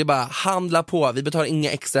det. Så det är bara handla på. Vi betalar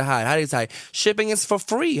inga extra här. Här är det så här, shipping is for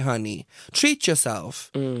free honey. Treat yourself.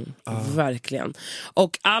 Verkligen.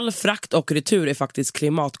 Och all frakt och retur är faktiskt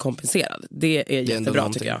klimatkompenserad. Det är jättebra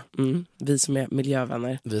tycker jag. Vi som är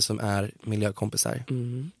miljövänner. Vi som är miljökompisar.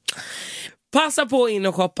 Passa på in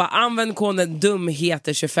och shoppa. Använd koden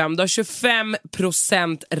dumheter25. Du har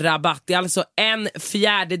 25% rabatt. Det är alltså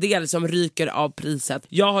 1/4 som ryker av priset.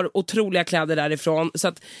 Jag har otroliga kläder därifrån. Så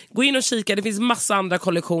att gå in och kika. Det finns massa andra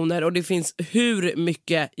kollektioner. Och det finns hur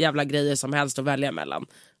mycket jävla grejer som helst att välja mellan.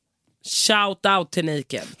 Shout out till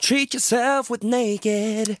Naked. Treat yourself with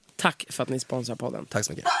Naked. Tack för att ni sponsrar podden. Tack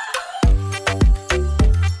så mycket.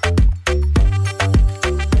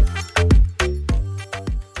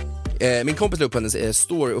 Min kompis la upp hennes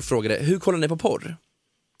story och frågade, hur kollar ni på porr?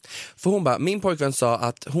 För hon bara, min pojkvän sa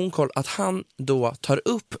att han då tar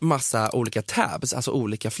upp massa olika tabs, alltså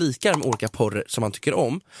olika flikar med olika porr som han tycker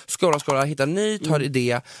om. Scrollar, hittar ny, tar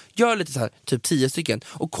idé, gör lite så här, typ 10 stycken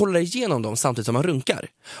och kollar igenom dem samtidigt som han runkar.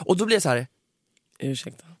 Och då blir det så här,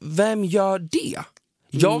 ursäkta, vem gör det?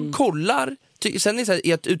 Jag kollar, sen är det så här,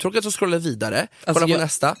 i ett uttråkat så scrollar jag vidare, alltså kollar på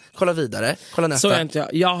nästa, kollar vidare, kollar nästa. Så är inte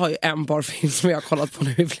jag. Jag har ju en porrfilm som jag har kollat på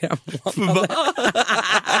nu i flera månader.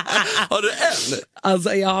 Har du en?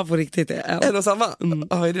 Alltså jag har på riktigt en och samma?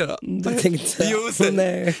 Vad är det då? Jag tänkte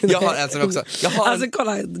nej. Jag har en som också. Alltså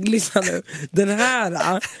kolla, lyssna nu. Den här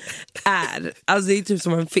är, alltså det är typ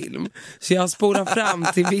som en film. Så jag spolar fram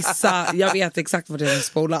till vissa, jag vet exakt vad det är att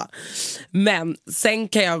spola. Men sen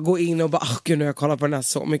kan jag gå in och bara, gud nu har jag kollat på den här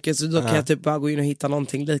så mycket. Så då kan jag typ bara gå in och hitta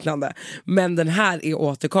någonting liknande. Men den här är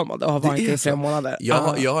återkommande och har varit i flera månader.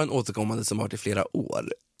 Jag har en återkommande som har varit i flera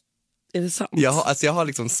år. Är det sant? Jag har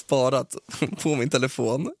liksom sparat på min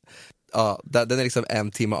telefon. Ja, den är liksom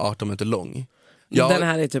 1 timme och 18 minuter lång. Den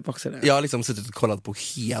här är typ också det. Jag har liksom suttit och kollat på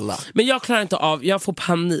hela. Men jag klarar inte av, jag får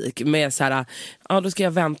panik med så här, då ska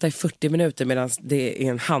jag vänta i 40 minuter medan det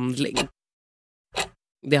är en handling.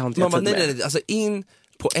 Det har inte jag tid med. Nej, alltså in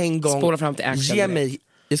på en gång. Spåra fram till action. Ge mig,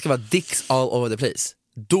 det ska vara dicks all over the place.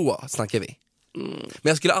 Då snackar vi. Men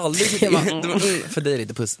jag skulle aldrig för dig är det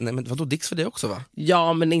inte puss. Nej men vadå, dicks för dig också va?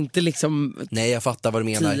 Ja men inte liksom. Nej jag fattar vad du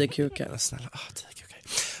menar. 10 kukar. Snälla, 10 kukar.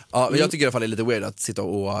 Ja men jag tycker i alla fall det är lite weird att sitta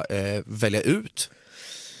och välja ut.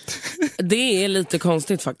 Det är lite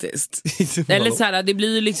konstigt faktiskt. Eller så här, det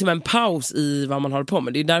blir ju liksom en paus i vad man håller på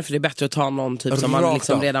med. Det är därför det är bättre att ta någon typ som man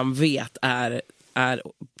liksom redan vet är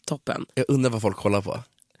toppen. Jag undrar vad folk kollar på.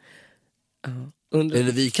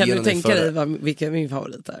 Kan du tänka dig vilken min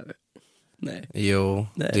favorit är? Nej. Jo,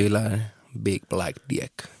 du gillar Big Black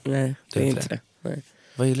Dick. Nej, det är inte det. Nej.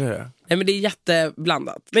 Vad gillar du? Nej men det är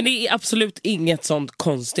jätteblandat. Men det är absolut inget sånt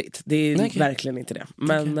konstigt. Det är verkligen inte det.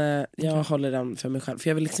 Men jag håller den för mig själv. För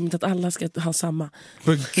jag vill liksom inte att alla ska ha samma.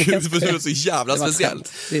 Men gud, det är så jävla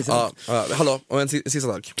speciellt. Hallå, och en sista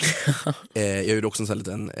sak. Jag gjorde också en sån här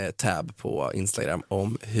liten tab på Instagram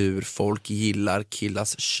om hur folk gillar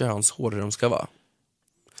killars könshår, hur de ska vara.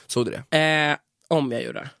 Såg du det? Om jag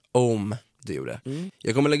gjorde. Om du gjorde.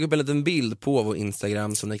 Jag kommer lägga upp en liten bild på vår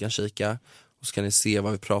Instagram som ni kan kika. Och så kan ni se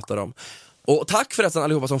vad vi pratar om. Och tack för att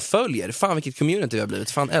allihopa som följer. Fan vilket community vi har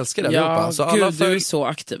blivit. Fan älskar det allihopa. Så gud, du är så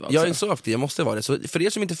aktiv också. Jag är så aktiv, jag måste vara det. Så för er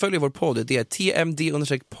som inte följer vår podd, det är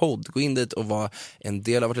TMD_podd. Gå in dit och var en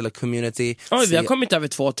del av vårt lilla community. Oj, vi har kommit över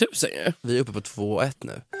 2000 ju. Vi är uppe på 2,1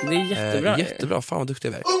 nu. Det är jättebra. Jättebra, fan vad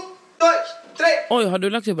duktiga vi är. 1, 2, 3. Oj, har du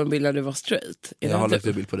lagt upp en bild när du var straight? Jag har lagt upp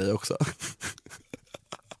en bild på dig också.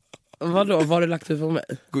 Vadå, vad har du lagt upp på mig?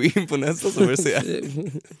 Gå in på nästa så får du se.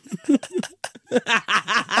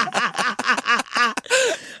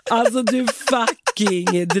 Alltså du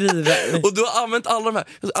fucking driver. Och du har använt alla de här.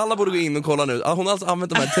 Alla borde gå in och kolla nu. Hon har alltså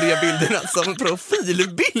använt de här 3 bilderna som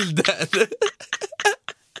profilbilder.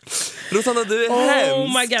 Rosanna, du är hemskt.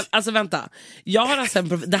 Oh my god, alltså vänta. Jag har alltså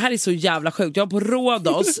det här är så jävla sjukt. Jag var på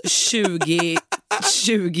Rhodos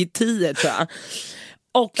 2010 tror jag.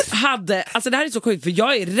 Och hade, alltså det här är så sjukt för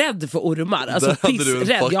jag är rädd för ormar. Alltså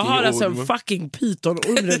pissrädd. Jag har alltså en fucking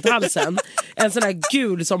pytonorm runt halsen. En sån här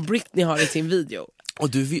gul som Britney har i sin video. Och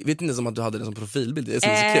du vet inte som att du hade den som profilbild. Det är så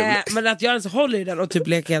kul. Men att jag alltså håller i den och typ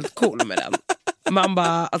leker helt cool med den. Man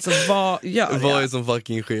bara, alltså vad gör jag? Vad är det som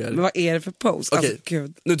fucking sker? Men vad är det för pose? Okej, alltså,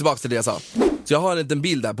 gud. Nu tillbaka till det jag sa. Så jag har en liten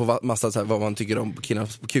bild där på massa så här, vad man tycker om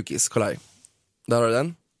killar på kukis. Kolla här. Där har du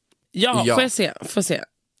den. Ja, får jag se?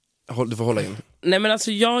 Du får hålla in. Nej men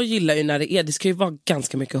alltså jag gillar ju när det ska ju vara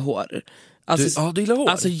ganska mycket hår. Alltså, du gillar hår?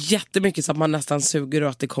 Alltså jättemycket så att man nästan suger och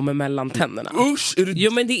att det kommer mellan tänderna. Usch, är du...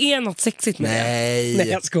 Jo men det är något sexigt med det. Nej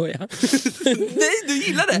jag skojar. Nej, du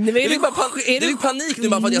gillar det. Nej, men är du panik nu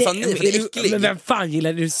bara för att jag sa nej, för det är äckligt. Men vem fan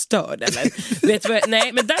gillar det? Är du störd eller? Vet du vad,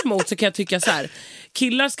 nej men däremot så kan jag tycka så här.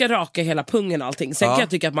 killar ska raka hela pungen och allting. Sen kan jag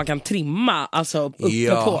tycka att man kan trimma alltså uppe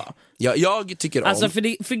på. Ja, jag tycker om. Alltså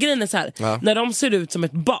för grejen är så här, när de ser ut som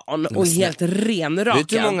ett barn och helt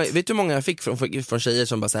renrakat. Vet du hur många jag fick från tjejer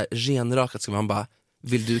som bara så här, renrakat, ska man bara,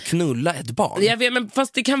 vill du knulla ett barn? Jag vet, men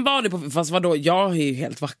fast det kan vara det på, fast vadå, jag är ju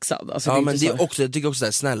helt vaxad. Alltså, ja, men det är också, jag tycker också så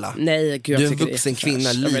här, snälla. Nej, gud, du är en vuxen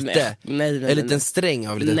kvinna, lite. Nej, en liten sträng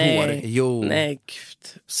av lite hår. Jo. Nej,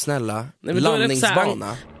 gud. Snälla, nej,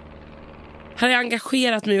 landningsbana. Har jag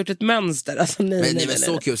engagerat mig och gjort ett mönster? Alltså, nej, men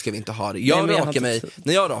så kul ska vi inte ha det. Jag rakar mig,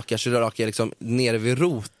 när jag rakar så rakar jag liksom nere vid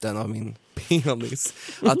roten av min penis.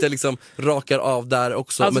 Att jag liksom rakar av där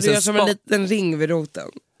också. Alltså men du gör som en liten ring vid roten.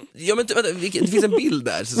 Ja, men det finns en bild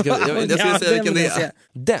där, så jag ska säga vilken det är.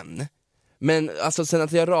 Den. Men alltså sen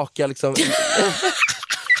att jag rakar liksom...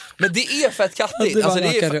 Men det är fett kattigt. Alltså,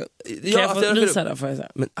 det är kan jag få visa det, får jag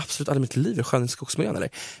säga? Men absolut, aldrig mitt liv är skön i skogsmiljön, eller?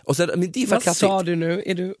 Och sen, men det är fett vad kattigt. Sa du nu?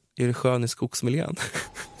 Är du skön i skogsmiljön?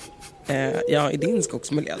 Ja, i din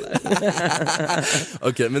skogsmiljö där.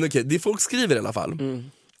 Okej, det folk skriver i alla fall.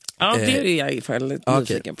 Ja, det är jag i fall lite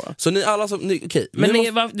nyfiken på. Så ni alla som...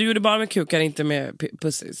 Men du gjorde bara med kukar, inte med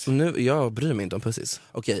pussis? Jag bryr mig inte om pussis.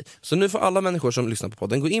 Okej, så nu får alla människor som lyssnar på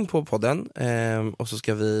podden gå in på podden och så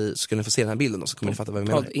ska ni få se den här bilden och så kommer ni fatta vad vi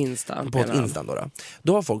menar. Podd-instan då.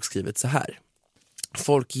 Då har folk skrivit så här.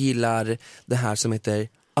 Folk gillar det här som heter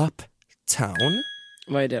Uptown.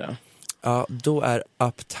 Vad är det då? Ja, då är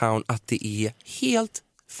Uptown att det är helt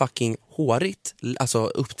fucking hårigt, alltså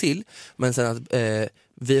upp till, men sen att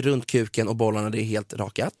vid runt kuken och bollarna det är helt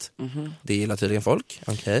rakat. Det gillar tydligen folk.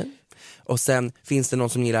 Okej. Och sen finns det någon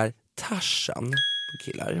som gillar Tarzan på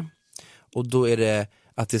killar. Och då är det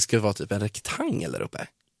att det ska vara typ en rektangel där uppe.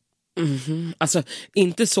 Alltså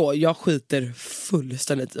inte så, jag skiter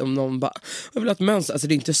fullständigt om någon bara, jag vill ha ett mönster, alltså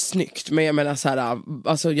det är inte snyggt, men jag menar så här,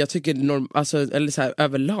 alltså jag tycker eller så här,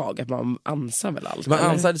 överlag att man ansar väl allt. Man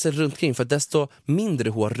ansar sig runt kring, för att desto mindre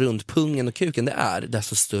hår runt pungen och kuken det är,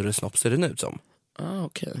 desto större snopp ser den ut som.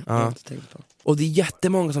 Okej. Jag har inte tänkt på. Och det är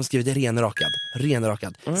jättemånga som skriver det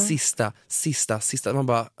renrakad. Sista. Man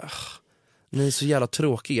bara, ni är så jävla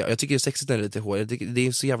tråkiga. Jag tycker det är sexigt när det är lite hår. Det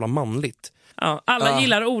är så jävla manligt. Ja, alla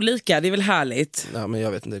gillar olika, det är väl härligt. Ja, men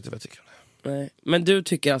jag vet inte riktigt vad jag tycker. Nej. Men du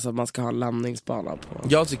tycker alltså att man ska ha en landningsbana på?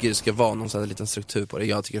 Jag tycker det ska vara någon sån här liten struktur på det.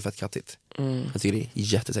 Jag tycker det är fett kattigt. Jag tycker det är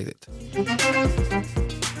jättesexigt.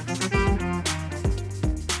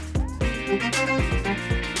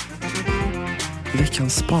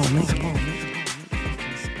 Veckans spaning.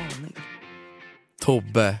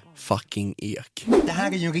 Tobbe fucking Ek. Det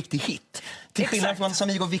här är ju en riktig hit. Till skillnad från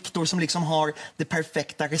Samir och Viktor som liksom har det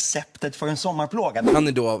perfekta receptet för en sommarplåga. Han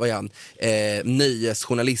är då,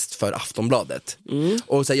 nöjesjournalist för Aftonbladet.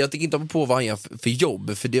 Och så här, jag tycker inte på vad han gör för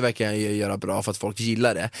jobb, för det verkar han ju göra bra för att folk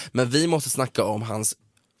gillar det. Men vi måste snacka om hans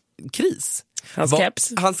kris. Hans keps.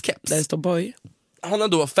 Där det står boy. Han har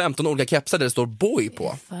då 15 olika kepsar där det står boy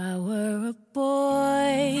på.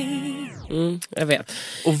 Jag vet.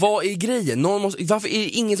 Och vad är grejen? Varför är det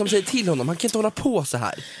ingen som säger till honom? Han kan inte hålla på så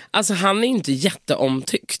här. Alltså han är inte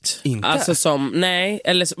jätteomtyckt. Inte? Alltså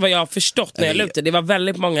eller vad jag har förstått när jag lutade, det var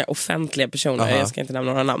väldigt många offentliga personer, jag ska inte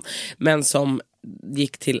nämna några namn, men som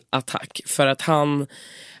gick till attack för att han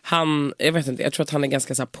jag vet inte, jag tror att han är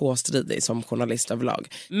ganska så här påstridig som journalist överlag.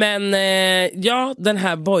 Men den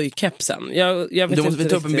här boykepsen, jag vet inte. Vi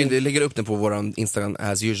tar upp en bild, vi lägger upp den på vår Instagram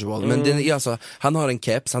as usual. Men den är alltså, han har en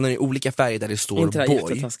keps, han har i olika färger där det står inte boy.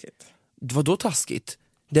 Jättetaskigt. Vadå taskigt?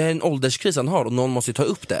 Det är en ålderskris han har och någon måste ju ta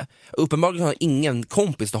upp det. Uppenbarligen har ingen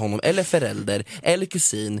kompis till honom, eller förälder, eller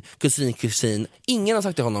kusin. Ingen har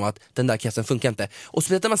sagt till honom att den där kepsen funkar inte. Och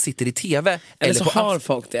speciellt när man sitter i tv. Eller så har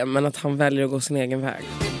folk det, men att han väljer att gå sin egen väg.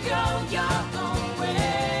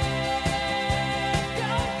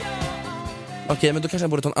 Okej, men då kanske han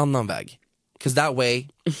borde ta en annan väg. 'Cause that way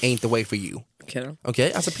ain't the way for you.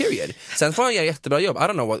 Okej, alltså period. Sen får han göra jättebra jobb. I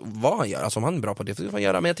don't know vad han gör. Alltså om han är bra på det får han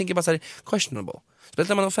göra. Men jag tänker bara så här, questionable. Speciellt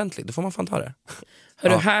när man är offentlig, då får man fan ta det.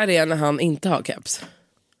 Hörru, här är när han inte har keps.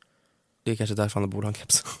 Det är kanske därför han borde ha en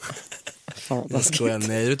keps. Fan, vad skit.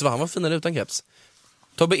 Nej, vet du vad, han var finare utan keps.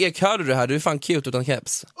 Tobbe Ek, hörde du här? Du är fan cute utan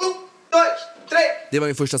keps. 1, 2, 3. Det var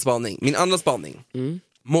min första spaning. Min andra spaning.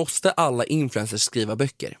 Måste alla influencers skriva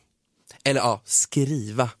böcker? Eller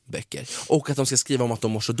skriva böcker. Och att de ska skriva om att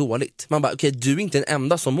de mår så dåligt. Man bara, okej, du är inte den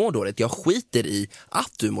enda som mår dåligt. Jag skiter i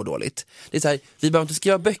att du mår dåligt. Det är så här, vi behöver inte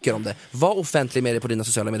skriva böcker om det. Var offentlig med det på dina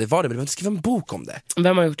sociala medier. Vi behöver inte skriva en bok om det.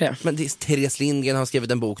 Vem har gjort det? Men det är Therese Lindgren har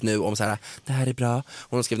skrivit en bok nu om så här, det här är bra.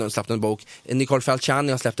 Hon har släppt en bok. Nicole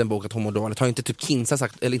Falciani har släppt en bok att hon mår dåligt. Har inte typ Kinsa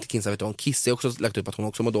sagt, eller inte Kinsa vet du, Kiss har också lagt upp att hon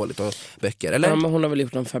också mår dåligt och böcker, eller? Ja, men hon har väl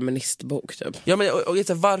gjort en feministbok typ. Ja, men och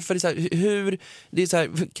så här, varför det är så här, hur det är så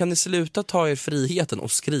här, kan det sluta sluta ta er friheten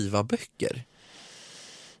och skriva böcker.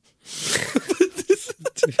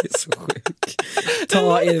 Du är så sjuk.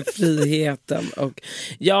 Ta er friheten. Och,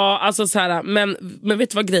 ja, alltså så här, men vet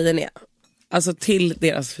du vad grejen är? Alltså till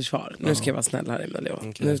deras försvar. Nu ska jag vara snäll här, Emilio.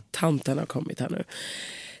 Okay. Nu tanten har kommit här nu.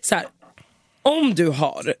 Så här, om du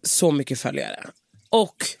har så mycket följare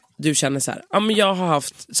och du känner så här, ja, men jag har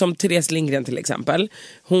haft, som Therese Lindgren till exempel,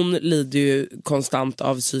 hon lider ju konstant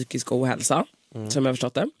av psykisk ohälsa, som jag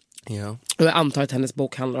förstått det. Ja. Och jag antar att hennes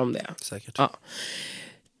bok handlar om det. Säkert. Ja.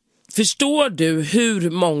 Förstår du hur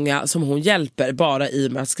många som hon hjälper bara i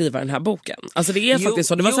med att skriva den här boken? Alltså det är faktiskt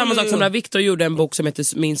så. Det var samma sak som när Victor gjorde en bok som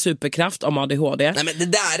heter Min superkraft om ADHD. Nej men det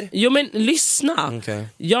där! Jo men lyssna! Okay.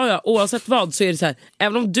 Ja, oavsett vad så är det så här,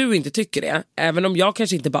 även om du inte tycker det, även om jag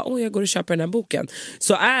kanske inte bara, jag går och köper den här boken,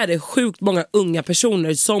 så är det sjukt många unga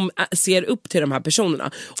personer som ser upp till de här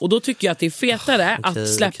personerna. Och då tycker jag att det är fetare att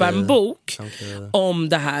släppa en bok om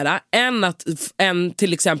det här än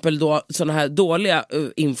till exempel då såna här dåliga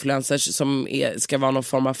influencers som ska vara någon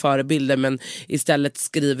form av förebilder, men istället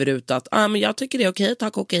skriver ut att men jag tycker det är okej att ta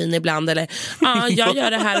kokain ibland, eller jag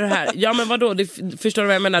gör det här och det här. Ja men vadå, förstår du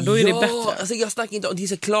vad jag menar? Då är det bättre. Alltså jag snackar inte om det är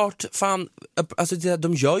så klart, fan, alltså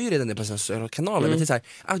de gör ju redan det på sina kanaler, men det är så här,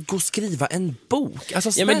 att gå och skriva en bok.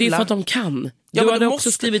 Alltså snälla. Ja men det är för att de kan. Du hade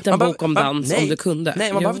också skrivit en bok om dans om du kunde.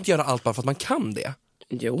 Nej, man behöver inte göra allt bara för att man kan det.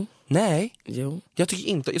 Jo. Nej. Jo. Jag tycker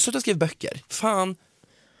inte, jag slutar skriva böcker. Fan.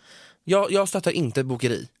 Jag stöttar inte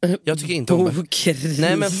bokeri. Jag tycker inte om bokeri.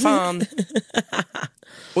 Nej men fan.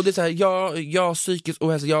 Och det är så här, jag psykiskt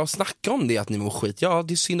ohälsa, jag snackar om det att ni mår skit. Ja,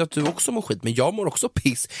 det är synd att du också mår skit, men jag mår också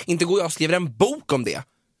piss. Inte går jag och skriver en bok om det.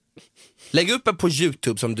 Lägg upp det på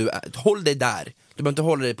YouTube som du är. Håll dig där. Du behöver inte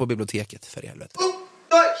hålla dig på biblioteket för helvete. 1, 2,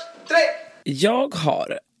 3. Jag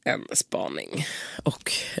har en spaning.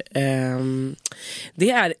 Och det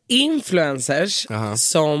är influencers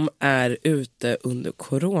som är ute under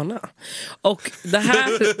corona. Och det här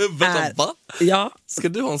är... Va? Ja. Ska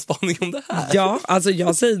du ha en spaning om det här? Ja, alltså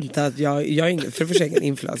jag säger inte att jag är ingen, för sig ingen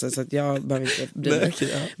influencer, så att jag behöver inte bli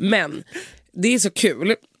mig. Men det är så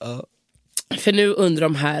kul. För nu under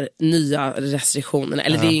de här nya restriktionerna,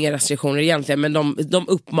 eller det är inga restriktioner egentligen, men de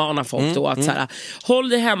uppmanar folk då att så här, håll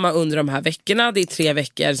dig hemma under de här veckorna. Det är 3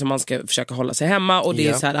 veckor som man ska försöka hålla sig hemma. Och det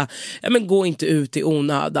är så här, men gå inte ut i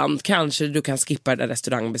onödan. Kanske du kan skippa det där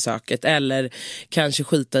restaurangbesöket, eller kanske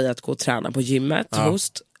skita i att gå och träna på gymmet,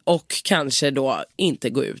 host. Och kanske då inte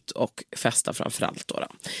gå ut och festa framförallt då.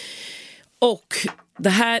 Och det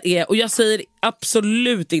här är, och jag säger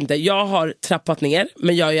absolut inte, jag har trappat ner,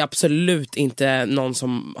 men jag är absolut inte någon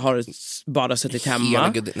som har bara suttit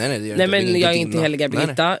hemma. Nej, men jag är inte heliga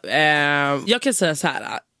Birgitta. Jag kan säga så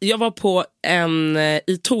här, jag var på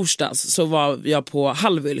i torsdags så var jag på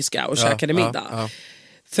Hallwylska och käkade middag.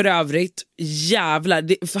 För övrigt,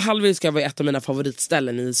 jävlar, för Hallwylska var ett av mina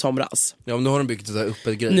favoritställen i somras. Ja, men nu har de byggt det där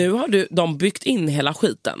uppe grej. Nu har de byggt in hela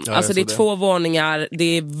skiten. Alltså det är 2 våningar,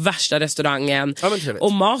 det är värsta restaurangen.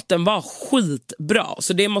 Och maten var skitbra,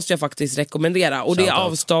 så det måste jag faktiskt rekommendera. Och det är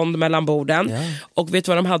avstånd mellan borden. Och vet du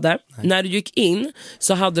vad de hade? När du gick in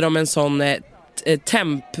så hade de en sån...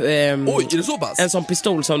 temp, oj, är det så pass? En sån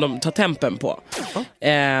pistol som de tar tempen på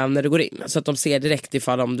när du går in, så att de ser direkt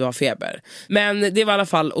ifall om du har feber. Men det var i alla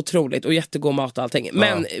fall otroligt och jättegod mat och allting.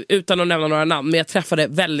 Men utan att nämna några namn, men jag träffade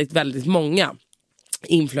väldigt, väldigt många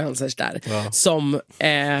influencers där som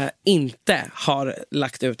inte har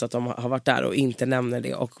lagt ut att de har varit där och inte nämner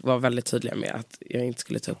det, och var väldigt tydliga med att jag inte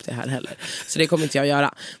skulle ta upp det här heller. Så det kommer inte jag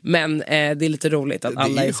göra. Men det är lite roligt att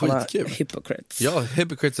alla är såna hypocrites. Ja,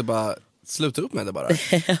 hypocrites är bara sluta upp med det bara.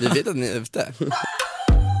 Vi vet att ni är ute.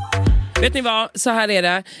 Vet ni vad, så här är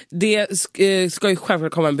det. Det ska ju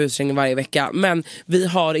självklart komma en busring varje vecka, men vi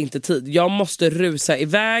har inte tid. Jag måste rusa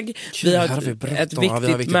iväg. Vi har ett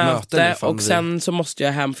viktigt möte och sen så måste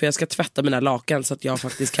jag hem, för jag ska tvätta mina lakan så att jag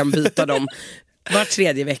faktiskt kan byta dem var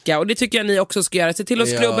 3:e vecka. Och det tycker jag ni också ska göra. Se till att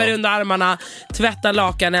skrubba er under armarna, tvätta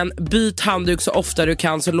lakanen, byt handduk så ofta du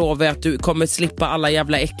kan, så lovar jag att du kommer slippa alla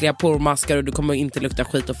jävla äckliga pormaskar och du kommer inte lukta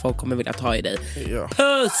skit och folk kommer vilja ta i dig.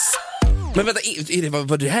 Puss! Men vänta,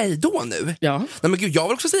 var det hej då nu? Ja. Nej men gud, jag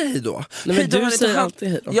vill också säga hej då. Nej, men du säger alltid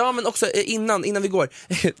hej då. Ja, men också innan vi går.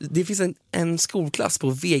 Det finns en skolklass på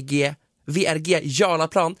VRG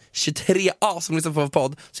Jarlaplan 23A som lyssnar på vår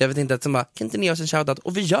podd. Så jag vet inte, som bara, kan inte ni ge oss en shoutout?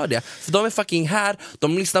 Och vi gör det, för de är fucking här.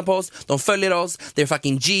 De lyssnar på oss, de följer oss. They're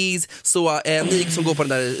fucking G's. Så ni som går på den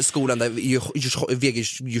där skolan där VG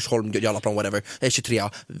Djursholm Jarlaplan whatever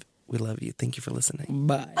 23A, we love you, thank you for listening.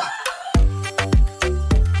 Bye.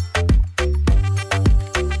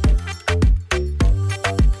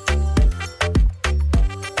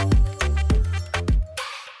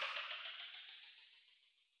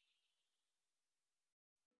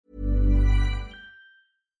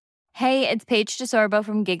 Hey, it's Paige DeSorbo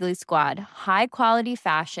from Giggly Squad. High quality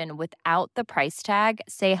fashion without the price tag.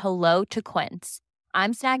 Say hello to Quince.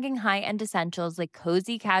 I'm snagging high-end essentials like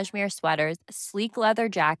cozy cashmere sweaters, sleek leather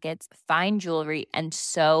jackets, fine jewelry, and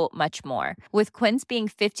so much more. With Quince being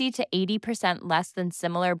 50 to 80% less than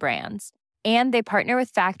similar brands. And they partner with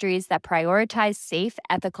factories that prioritize safe,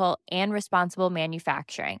 ethical, and responsible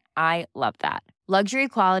manufacturing. I love that. Luxury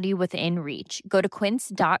quality within reach. Go to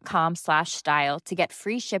quince.com/style to get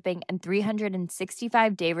free shipping and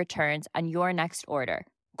 365-day returns on your next order.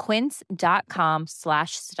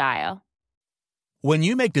 Quince.com/style. When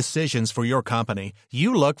you make decisions for your company,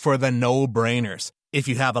 you look for the no-brainers. If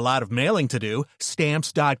you have a lot of mailing to do,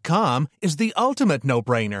 Stamps.com is the ultimate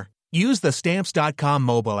no-brainer. Use the Stamps.com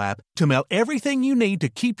mobile app to mail everything you need to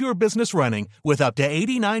keep your business running with up to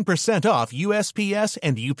 89% off USPS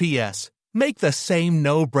and UPS. Make the same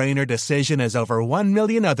no-brainer decision as over 1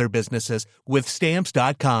 million other businesses with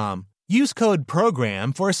Stamps.com. Use code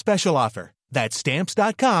PROGRAM for a special offer. That's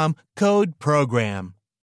Stamps.com, code PROGRAM.